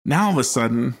 Now, all of a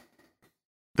sudden,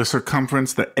 the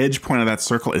circumference, the edge point of that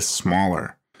circle is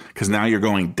smaller because now you're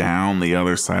going down the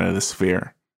other side of the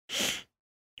sphere.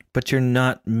 But you're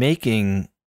not making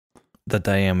the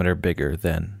diameter bigger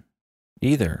then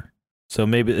either. So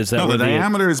maybe is that no, the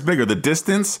diameter is bigger. The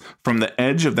distance from the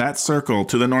edge of that circle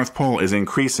to the North Pole is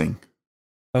increasing.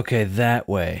 Okay, that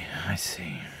way. I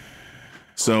see.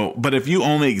 So, but if you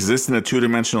only exist in a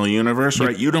two-dimensional universe,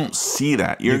 right, you don't see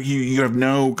that. You have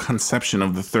no conception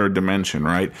of the third dimension,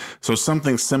 right? So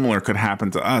something similar could happen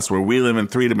to us where we live in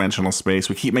three-dimensional space.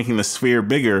 We keep making the sphere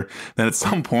bigger. Then at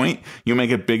some point, you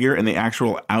make it bigger and the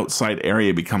actual outside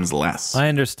area becomes less. I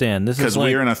understand. This is because like,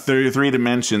 we are in a three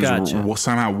dimensions, gotcha.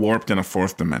 Somehow warped in a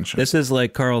fourth dimension. This is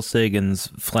like Carl Sagan's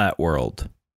flat world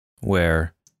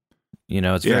where,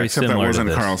 it's very except similar that wasn't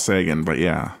to this. Carl Sagan, but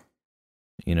yeah.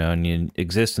 And you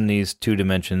exist in these two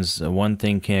dimensions. One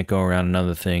thing can't go around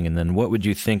another thing. And then what would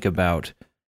you think about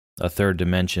a third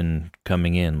dimension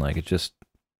coming in? Like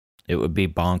it would be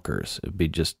bonkers. It would be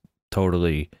just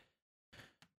totally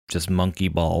just monkey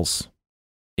balls,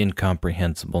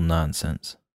 incomprehensible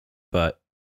nonsense. But,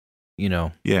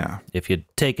 yeah, if you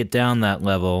take it down that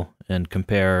level and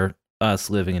compare us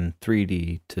living in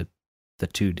 3D to the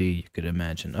 2D, you could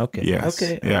imagine. Okay. Yes.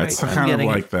 Okay. Yeah, right, it's I'm kind of getting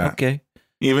like it. that. Okay.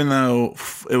 Even though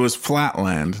it was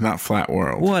Flatland, not Flat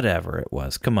World. Whatever it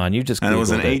was. Come on, you just Googled and it was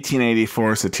an it.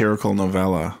 1884 satirical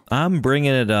novella. I'm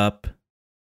bringing it up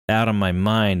out of my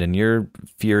mind, and you're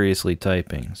furiously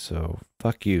typing. So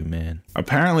fuck you, man.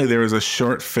 Apparently, there was a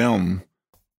short film.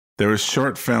 There was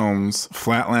short films,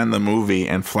 Flatland the movie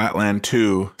and Flatland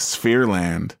 2,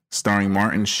 Sphereland, starring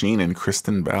Martin Sheen and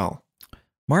Kristen Bell.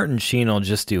 Martin Sheen will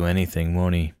just do anything,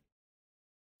 won't he?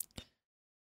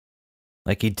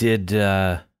 Like he did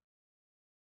that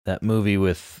movie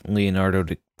with Leonardo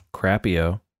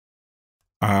DiCaprio.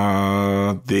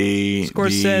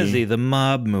 Scorsese, the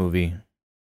mob movie.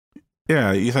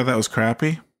 Yeah, you thought that was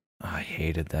crappy? I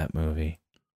hated that movie.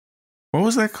 What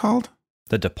was that called?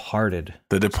 The Departed.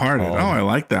 The Departed. Oh, I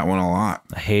like that one a lot.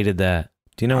 I hated that.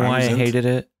 Do you know why I hated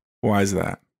it? Why is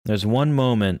that? There's one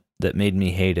moment that made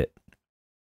me hate it.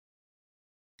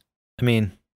 I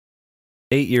mean,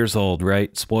 8 years old,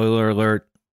 right? Spoiler alert.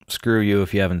 Screw you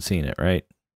if you haven't seen it, right?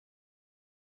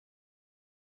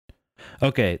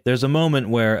 Okay, there's a moment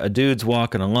where a dude's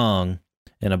walking along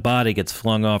and a body gets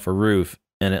flung off a roof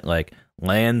and it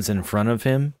lands in front of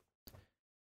him.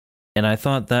 And I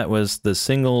thought that was the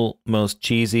single most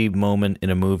cheesy moment in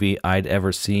a movie I'd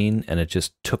ever seen, and it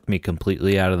just took me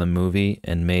completely out of the movie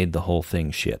and made the whole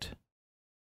thing shit.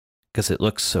 Because it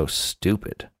looks so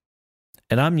stupid.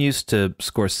 And I'm used to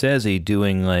Scorsese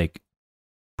doing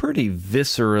pretty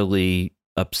viscerally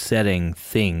upsetting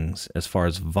things as far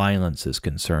as violence is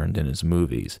concerned in his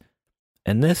movies.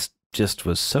 And this just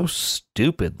was so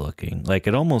stupid looking.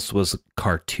 It almost was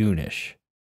cartoonish.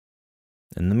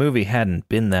 And the movie hadn't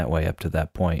been that way up to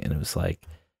that point, and it was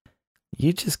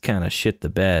you just kind of shit the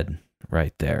bed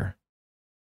right there.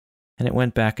 And it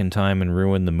went back in time and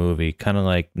ruined the movie, kind of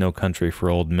like No Country for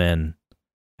Old Men.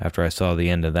 After I saw the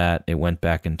end of that, it went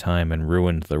back in time and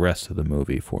ruined the rest of the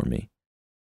movie for me.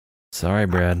 Sorry,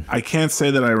 Brad. I can't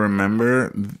say that I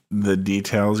remember the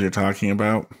details you're talking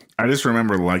about. I just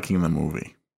remember liking the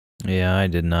movie. Yeah, I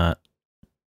did not.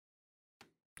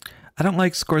 I don't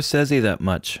like Scorsese that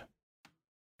much.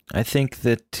 I think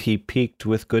that he peaked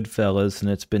with Goodfellas, and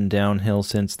it's been downhill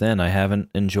since then. I haven't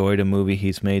enjoyed a movie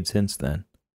he's made since then.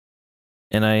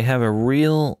 And I have a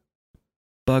real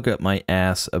bug up my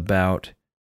ass about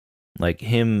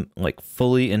him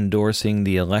fully endorsing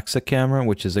the Alexa camera,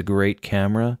 which is a great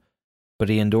camera, but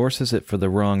he endorses it for the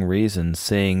wrong reasons,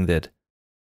 saying that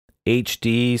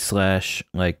HD /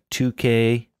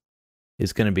 2K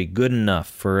is going to be good enough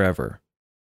forever.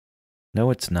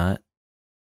 No, it's not.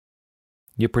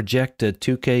 You project a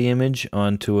 2K image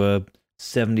onto a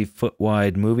 70-foot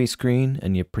wide movie screen,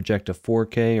 and you project a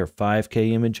 4K or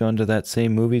 5K image onto that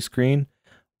same movie screen,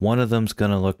 one of them's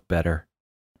going to look better.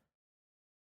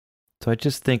 So I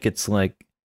just think it's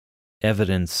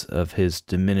evidence of his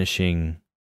diminishing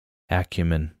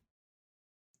acumen.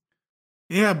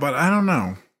 Yeah, but I don't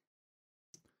know.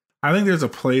 I think there's a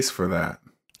place for that.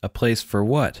 A place for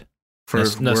what? For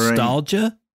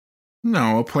nostalgia?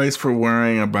 No, a place for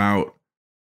worrying about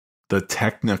the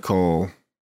technical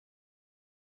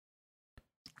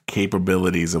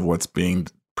capabilities of what's being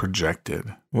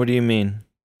projected. What do you mean?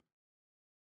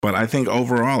 But I think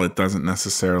overall it doesn't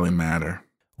necessarily matter.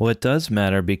 Well, it does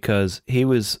matter because he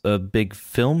was a big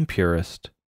film purist.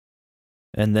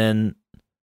 And then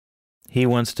he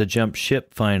wants to jump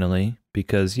ship finally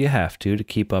because you have to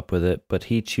keep up with it. But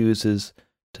he chooses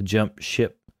to jump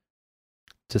ship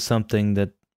to something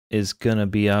that is going to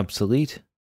be obsolete.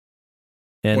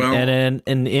 And, Well, and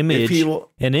an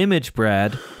image,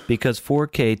 Brad, because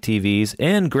 4K TVs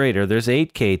and greater, there's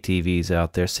 8K TVs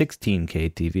out there,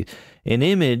 16K TVs, an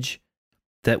image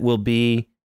that will be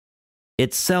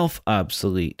itself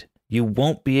obsolete. You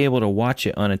won't be able to watch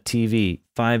it on a TV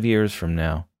 5 years from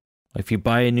now. If you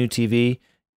buy a new TV,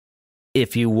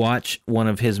 if you watch one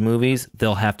of his movies,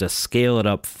 they'll have to scale it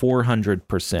up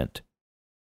 400%.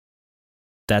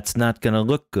 That's not going to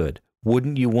look good.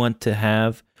 Wouldn't you want to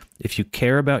have, if you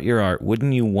care about your art,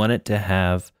 wouldn't you want it to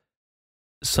have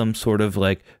some sort of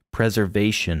like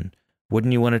preservation?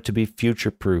 Wouldn't you want it to be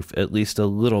future-proof, at least a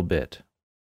little bit?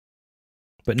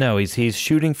 But no, he's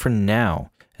shooting for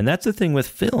now. And that's the thing with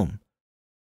film.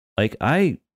 Like,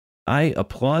 I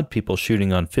applaud people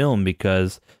shooting on film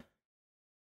because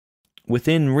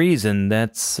within reason,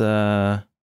 that's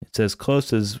it's as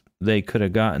close as they could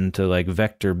have gotten to like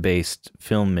vector-based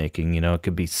filmmaking. You know, it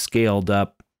could be scaled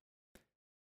up.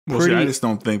 Well, see, I just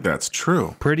don't think that's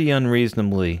true. Pretty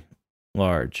unreasonably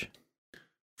large.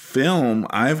 Film,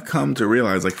 I've come to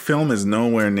realize, like, film is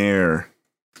nowhere near.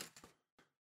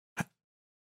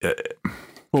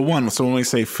 Well, so when we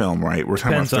say film, right, we're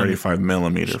talking about 35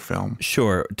 millimeter film.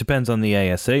 Sure. It depends on the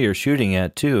ASA you're shooting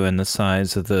at, too, and the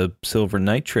size of the silver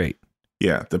nitrate.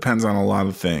 Yeah, depends on a lot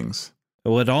of things.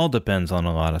 Well, it all depends on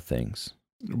a lot of things.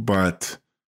 But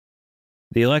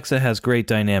the Alexa has great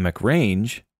dynamic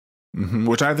range.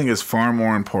 Which I think is far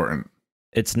more important.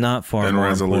 It's not far more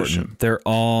resolution. Important. They're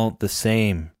all the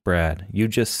same, Brad. You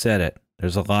just said it.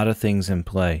 There's a lot of things in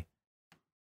play.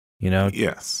 You know?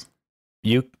 Yes.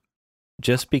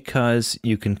 Just because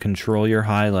you can control your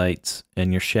highlights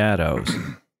and your shadows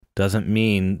doesn't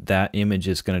mean that image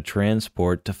is going to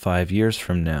transport to 5 years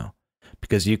from now.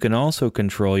 Because you can also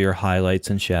control your highlights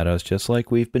and shadows just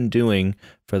like we've been doing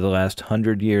for the last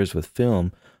 100 years with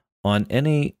film on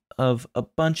any of a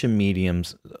bunch of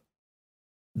mediums.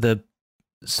 The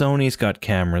Sony's got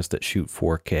cameras that shoot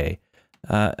 4K.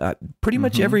 Pretty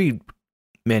much every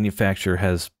manufacturer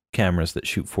has cameras that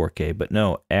shoot 4K, but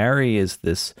no, Arri is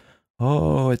this,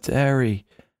 it's Arri.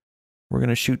 We're going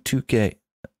to shoot 2K.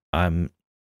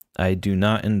 I do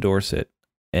not endorse it.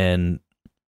 And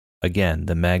again,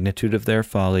 the magnitude of their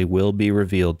folly will be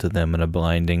revealed to them in a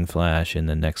blinding flash in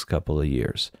the next couple of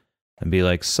years. And be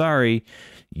like, sorry,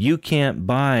 you can't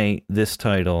buy this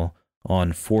title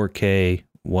on 4K,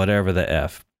 whatever the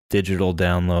F, digital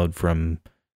download from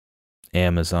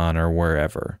Amazon or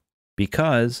wherever,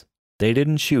 because they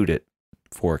didn't shoot it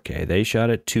 4K. They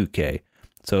shot it 2K.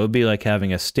 So it would be like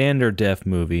having a standard def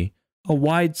movie, a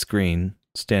widescreen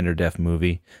standard def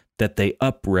movie that they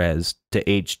up-res to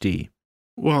HD.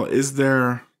 Well, is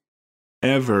there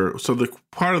ever... So the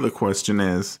part of the question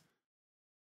is,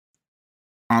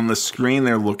 on the screen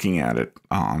they're looking at it,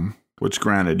 which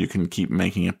granted, you can keep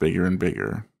making it bigger and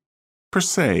bigger, per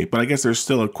se, but I guess there's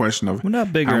still a question of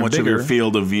not bigger how much and bigger. of your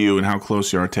field of view and how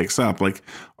close your art takes up. Like,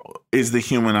 is the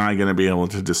human eye going to be able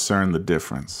to discern the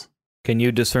difference? Can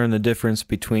you discern the difference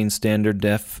between standard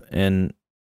def and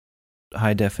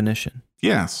high definition?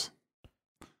 Yes.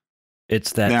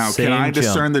 It's that now, same can I jump.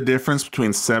 discern the difference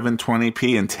between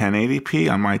 720p and 1080p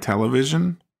on my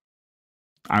television?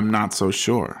 I'm not so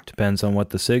sure. Depends on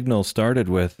what the signal started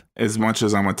with. As much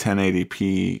as I'm a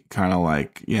 1080p kind of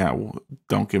like,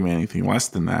 don't give me anything less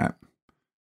than that.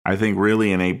 I think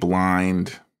really in a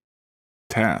blind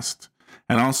test.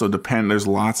 And also there's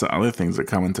lots of other things that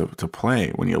come into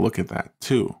play when you look at that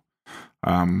too.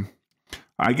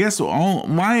 I guess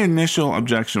my initial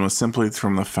objection was simply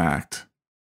from the fact,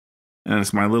 and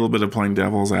it's my little bit of playing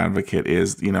devil's advocate,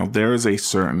 is, there is a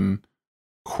certain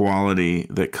quality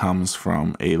that comes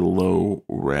from a low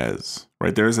res,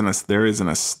 right? There is an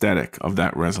aesthetic of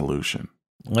that resolution.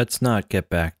 Let's not get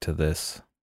back to this.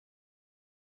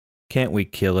 Can't we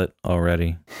kill it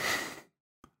already?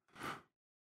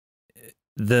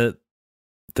 The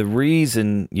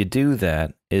reason you do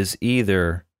that is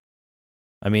either,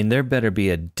 there better be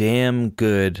a damn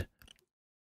good,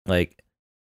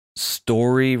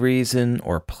 story reason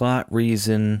or plot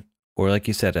reason, or like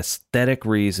you said, aesthetic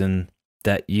reason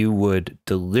that you would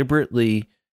deliberately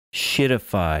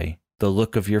shitify the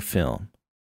look of your film.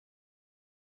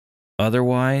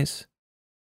 Otherwise,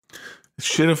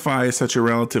 shitify is such a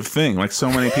relative thing. Like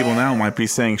so many people now might be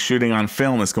saying shooting on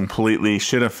film is completely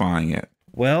shitifying it.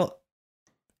 Well,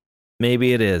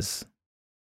 maybe it is.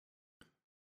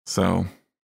 So.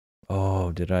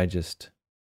 Oh, did I just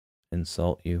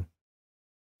insult you?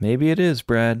 Maybe it is,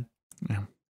 Brad. Yeah.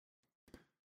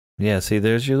 Yeah, see,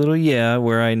 there's your little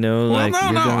where I know, Well, like, no,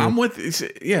 you're gonna... I'm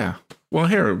with, yeah. Well,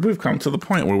 here, we've come to the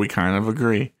point where we kind of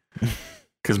agree.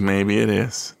 Because maybe it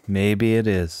is. Maybe it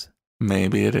is.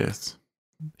 Maybe it is.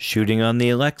 Shooting on the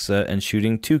Alexa and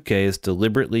shooting 2K is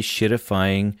deliberately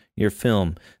shitifying your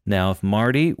film. Now, if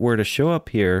Marty were to show up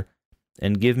here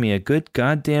and give me a good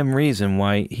goddamn reason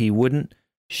why he wouldn't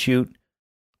shoot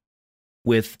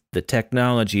with the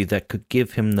technology that could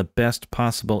give him the best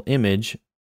possible image,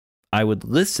 I would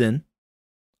listen.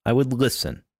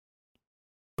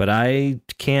 But I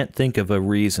can't think of a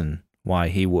reason why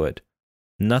he would.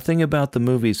 Nothing about the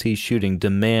movies he's shooting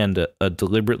demand a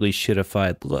deliberately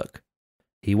shitified look.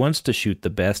 He wants to shoot the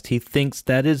best. He thinks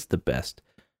that is the best.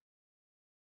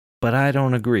 But I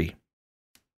don't agree.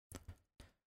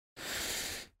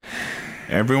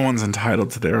 Everyone's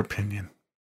entitled to their opinion.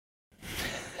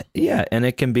 Yeah, and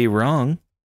it can be wrong.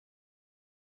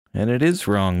 And it is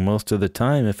wrong most of the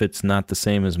time if it's not the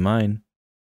same as mine.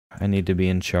 I need to be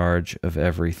in charge of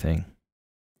everything.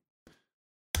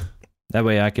 That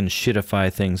way I can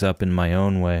shitify things up in my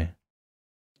own way.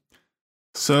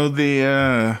 So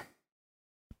the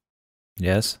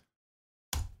Yes?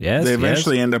 they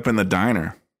eventually end up in the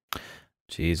diner.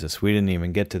 Jesus, we didn't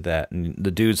even get to that. And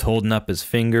the dude's holding up his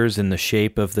fingers in the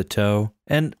shape of the toe.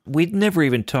 And we'd never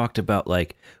even talked about,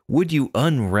 like, would you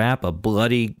unwrap a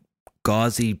bloody,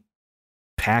 gauzy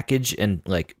package and,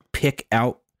 like, pick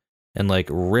out and, like,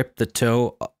 rip the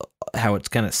toe, how it's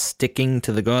kind of sticking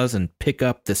to the gauze, and pick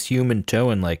up this human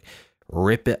toe and, like,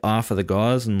 rip it off of the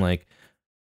gauze and, like,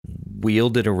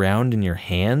 wield it around in your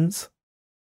hands?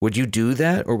 Would you do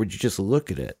that, or would you just look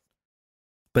at it?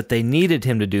 But they needed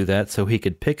him to do that so he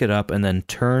could pick it up and then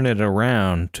turn it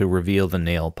around to reveal the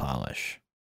nail polish.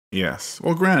 Yes.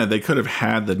 Well, granted, they could have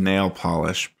had the nail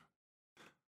polish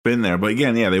been there. But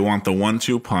again, yeah, they want the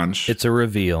 1-2 punch. It's a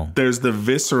reveal. There's the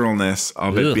visceralness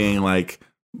of it being like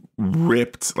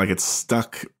ripped, like it's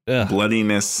stuck. Ugh.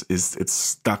 Bloodiness it's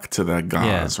stuck to the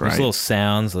gauze, right? There's little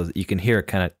sounds. You can hear it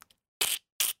kind of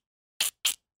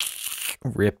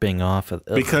ripping off of.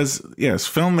 Because yes,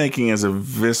 filmmaking is a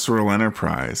visceral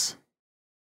enterprise.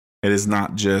 It is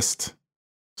not just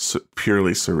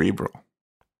purely cerebral.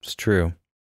 It's true.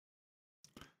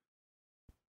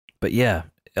 But yeah,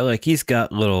 like he's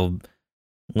got little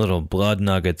blood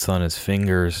nuggets on his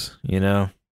fingers, you know?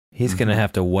 He's going to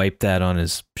have to wipe that on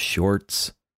his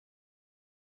shorts.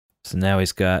 So now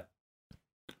he's got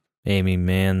Amy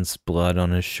Mann's blood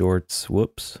on his shorts.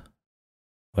 Whoops.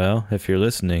 Well, if you're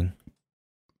listening,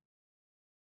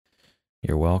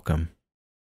 you're welcome.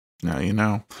 Now you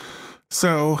know.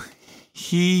 So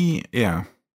yeah.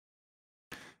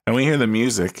 And we hear the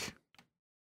music.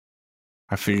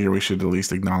 I figure we should at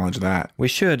least acknowledge that. We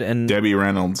should. And Debbie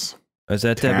Reynolds. Is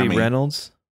that Tammy. Debbie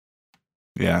Reynolds?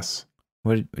 Yes.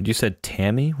 What you said?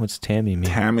 Tammy? What's Tammy mean?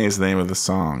 Tammy is the name of the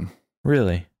song.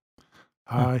 Really?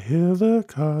 I hear the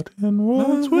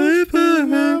cottonwoods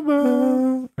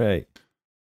whisper. Right.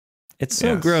 It's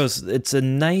so gross. It's a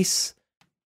nice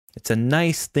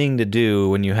thing to do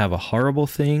when you have a horrible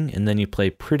thing and then you play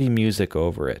pretty music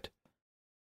over it.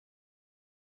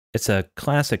 It's a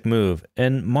classic move.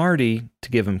 And Marty, to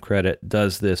give him credit,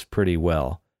 does this pretty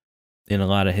well in a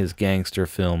lot of his gangster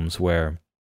films where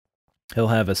he'll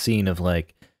have a scene of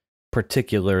like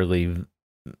particularly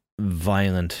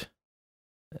violent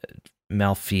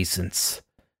malfeasance,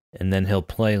 and then he'll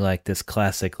play like this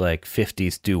classic like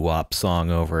 50s doo-wop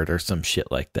song over it or some shit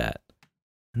like that.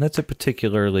 And that's a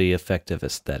particularly effective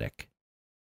aesthetic.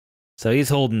 So he's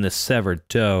holding this severed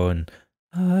toe and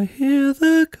I hear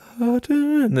the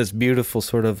cotton, and this beautiful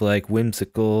sort of like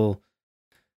whimsical,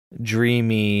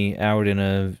 dreamy, out in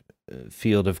a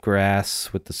field of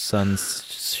grass with the sun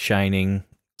shining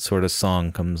sort of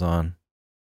song comes on.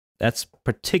 That's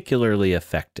particularly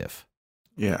effective.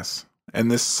 Yes. And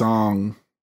this song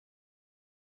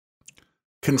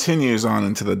continues on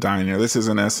into the diner. This is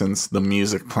in essence the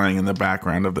music playing in the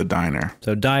background of the diner.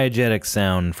 So diegetic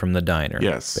sound from the diner.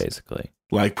 Yes. Basically.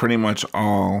 Like pretty much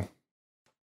all.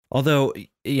 Although,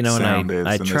 you know, and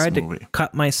I tried to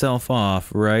cut myself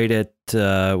off right at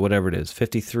whatever it is,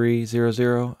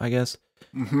 5300, I guess.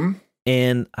 Mm-hmm.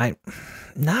 And I'm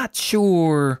not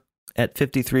sure at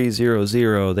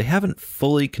 5300, they haven't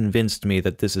fully convinced me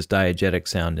that this is diegetic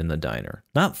sound in the diner.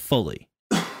 Not fully.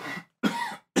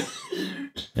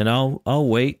 And I'll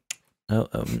wait.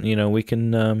 You know, we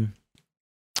can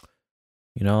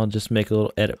I'll just make a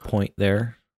little edit point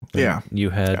there. Yeah.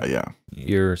 You had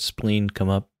your spleen come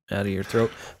up out of your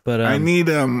throat. But I need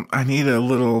a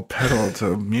little pedal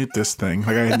to mute this thing,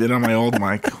 like I did on my old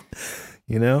mic.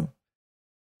 You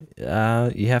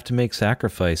have to make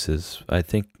sacrifices. I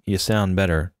think you sound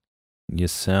better. You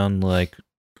sound like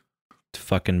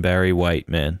fucking Barry White,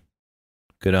 man.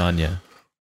 Good on you.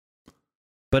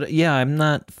 But yeah, I'm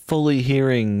not fully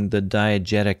hearing the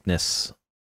diegeticness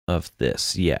of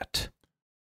this yet.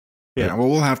 Yeah, well,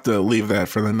 we'll have to leave that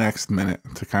for the next minute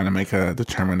to kind of make a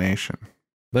determination.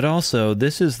 But also,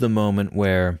 this is the moment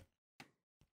where,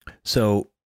 so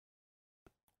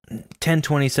 10,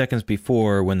 20 seconds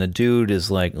before, when the dude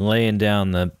is like laying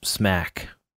the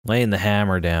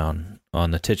hammer down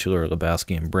on the titular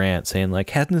Lebowski and Brandt, saying like,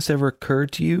 hadn't this ever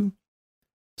occurred to you,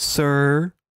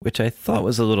 sir? Which I thought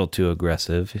was a little too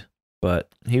aggressive,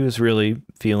 but he was really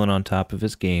feeling on top of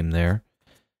his game there.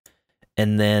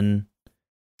 And then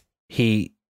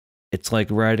it's like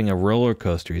riding a roller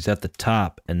coaster. He's at the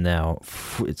top, and now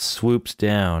it swoops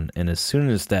down, and as soon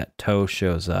as that toe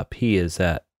shows up, he is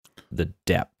at the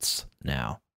depths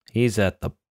now. He's at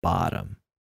the bottom.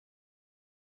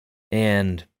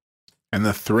 And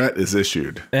the threat is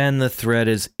issued.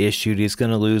 He's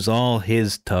going to lose all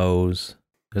his toes.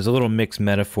 There's a little mixed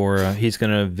metaphor. He's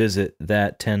going to visit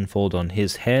that tenfold on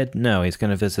his head. No, he's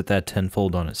going to visit that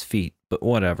tenfold on his feet, but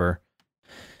whatever.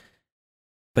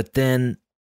 But then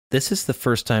this is the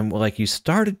first time, like, you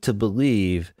started to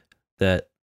believe that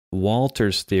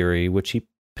Walter's theory, which he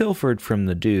pilfered from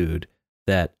the dude,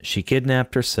 that she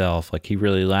kidnapped herself, like he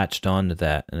really latched onto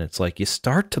that. And it's like, you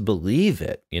start to believe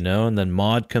it, and then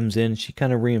Maude comes in, she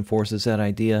kind of reinforces that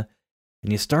idea,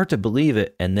 and you start to believe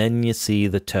it, and then you see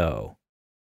the toe.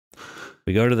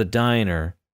 We go to the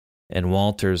diner, and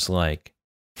Walter's like,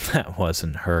 that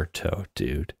wasn't her toe,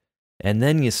 dude. And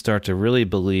then you start to really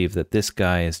believe that this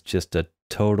guy is just a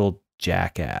total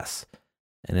jackass.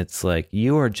 And it's like,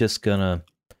 you are just going to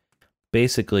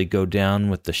basically go down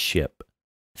with the ship,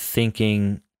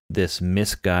 thinking this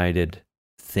misguided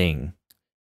thing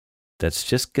that's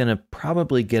just going to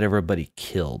probably get everybody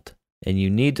killed. And you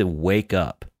need to wake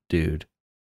up, dude.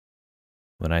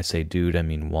 When I say dude, I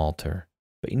mean Walter.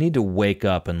 But you need to wake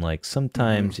up, and like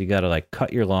sometimes you got to like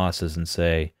cut your losses and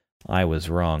say, I was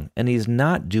wrong. And he's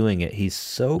not doing it. He's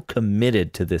so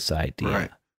committed to this idea. Right.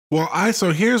 Well,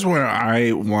 so here's where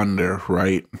I wonder,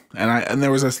 right? And there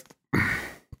was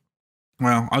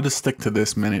I'll just stick to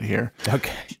this minute here.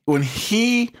 Okay. When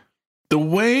the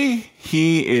way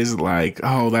he is like,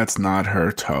 oh, that's not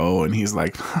her toe, and he's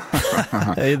like,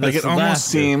 hey, like it almost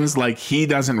seems like he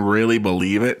doesn't really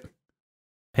believe it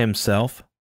himself.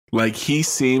 Like he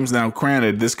seems, now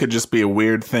granted, this could just be a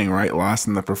weird thing, right? Lost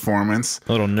in the performance.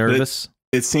 A little nervous.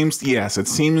 It seems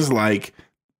like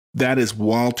that is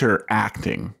Walter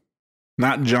acting.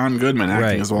 Not John Goodman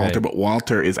acting as Walter, but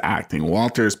Walter is acting.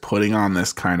 Walter is putting on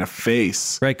this kind of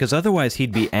face. Right, because otherwise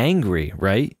he'd be angry,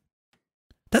 right?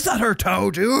 That's not her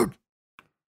toe, dude.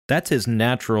 That's his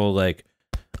natural, like,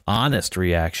 honest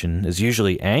reaction is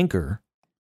usually anger.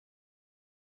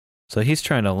 So he's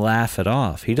trying to laugh it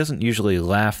off. He doesn't usually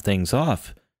laugh things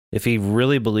off. If he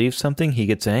really believes something, he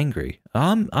gets angry.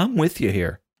 I'm with you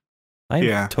here.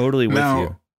 I'm totally with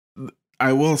you.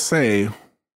 I will say,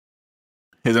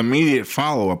 his immediate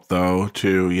follow-up, though,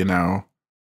 to,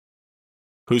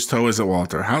 whose toe is it,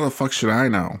 Walter? How the fuck should I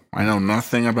know? I know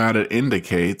nothing about it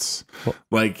indicates.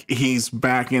 Like, he's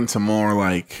back into more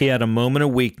like... He had a moment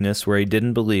of weakness where he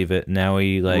didn't believe it. Now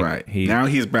he, like... Right. Now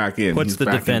he's back in. Puts the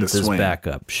defenses back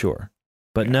up, sure.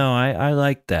 But no, I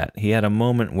like that. He had a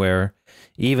moment where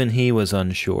even he was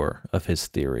unsure of his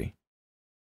theory.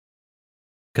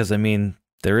 Because, I mean,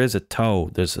 there is a toe.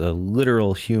 There's a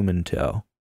literal human toe.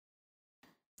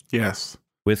 Yes.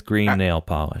 With green nail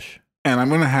polish. And I'm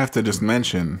going to have to just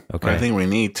mention, I think we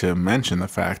need to mention the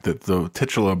fact that the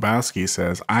titular Lebowski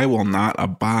says, I will not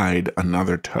abide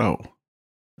another toe.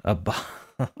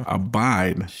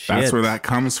 Abide. Shit. That's where that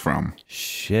comes from.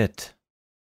 Shit.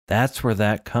 That's where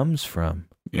that comes from.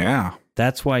 Yeah.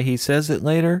 That's why he says it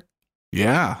later?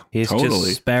 Yeah, He's totally.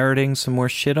 just spouting some more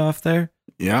shit off there?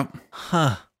 Yep.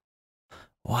 Huh.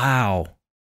 Wow.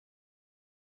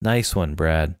 Nice one,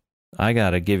 Brad. I got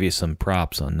to give you some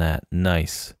props on that.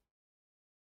 Nice.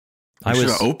 I should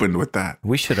have opened with that.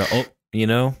 We should have,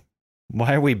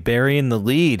 why are we burying the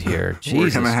lead here? We're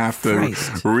going to have to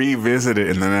revisit it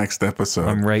in the next episode.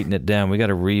 I'm writing it down. We got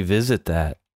to revisit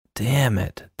that. Damn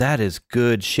it. That is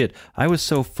good shit. I was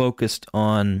so focused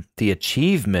on the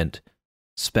achievement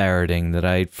sparating that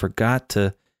I forgot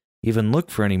to even look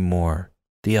for any more.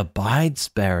 The abide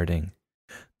sparating.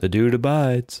 The dude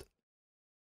abides.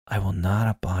 I will not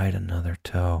abide another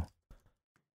toe.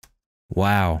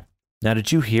 Wow. Now,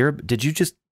 did you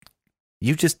just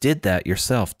did that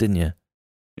yourself, didn't you?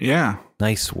 Yeah.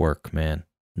 Nice work, man.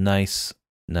 Nice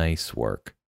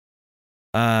work.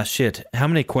 Shit. How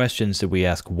many questions did we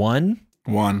ask? One?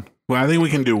 One. Well, I think we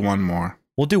can do one more.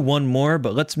 We'll do one more,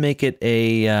 but let's make it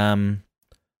a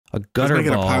gutter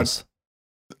balls.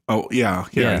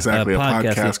 Exactly. A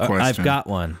podcast question. I've got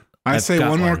one. I say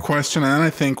one more question, and then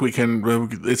I think we can.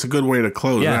 It's a good way to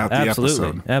close out the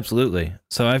episode. Absolutely.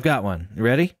 So I've got one. You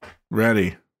ready?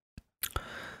 Ready.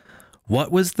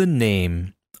 What was the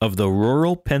name of the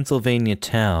rural Pennsylvania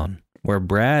town where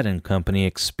Brad and company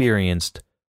experienced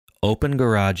open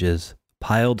garages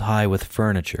piled high with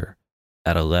furniture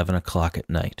at 11 o'clock at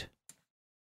night?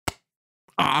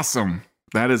 Awesome.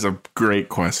 That is a great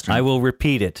question. I will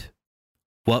repeat it.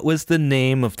 What was the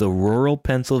name of the rural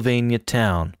Pennsylvania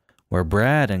town where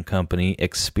Brad and company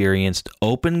experienced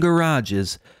open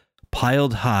garages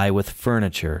piled high with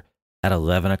furniture at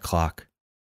 11 o'clock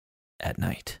at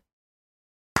night?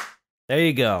 There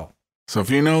you go. So if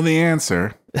you know the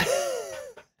answer,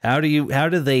 how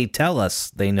do they tell us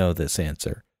they know this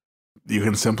answer? You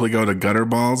can simply go to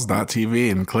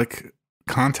gutterballs.tv and click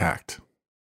contact.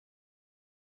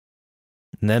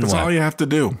 And then That's what? all you have to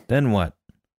do. Then what?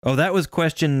 Oh, that was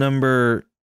question number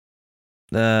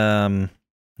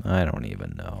I don't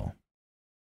even know.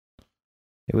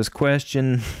 It was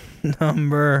question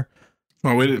number.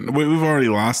 Well, we've already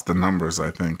lost the numbers,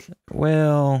 I think.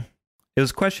 Well, it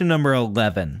was question number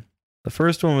 11. The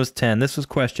first one was 10. This was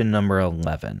question number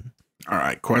 11. All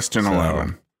right, question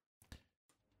 11.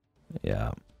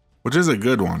 Yeah. Which is a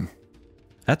good one.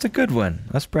 That's a good one.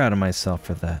 I was proud of myself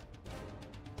for that.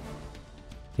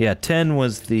 Yeah, 10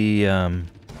 was the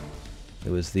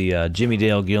Jimmy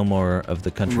Dale Gilmore of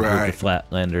the Country Group of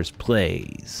Flatlanders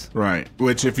plays. Right.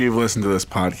 Which, if you've listened to this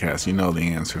podcast, you know the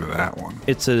answer to that one.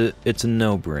 It's a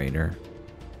no-brainer.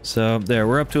 So there,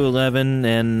 we're up to 11,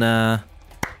 and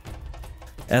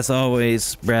as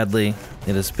always, Bradley,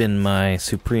 it has been my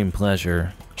supreme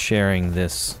pleasure sharing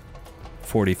this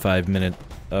 45-minute.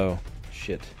 Oh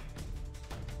shit.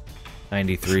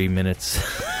 93 minutes.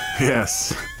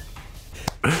 Yes.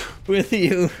 With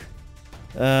you.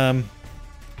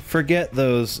 Forget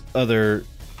those other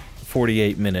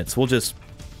 48 minutes. We'll just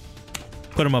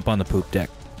put them up on the poop deck.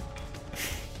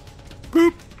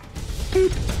 Boop.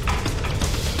 Boop.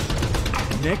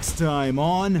 Next time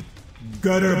on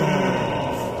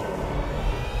Gutterballs.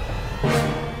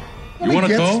 You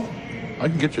want a toe? I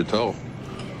can get you a toe.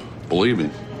 Believe me.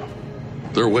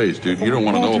 There are ways, dude. You don't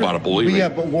want to know about it, believe me. Yeah,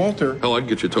 but Walter... Hell, I can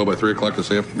get you a toe by 3 o'clock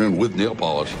this afternoon with nail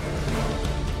polish.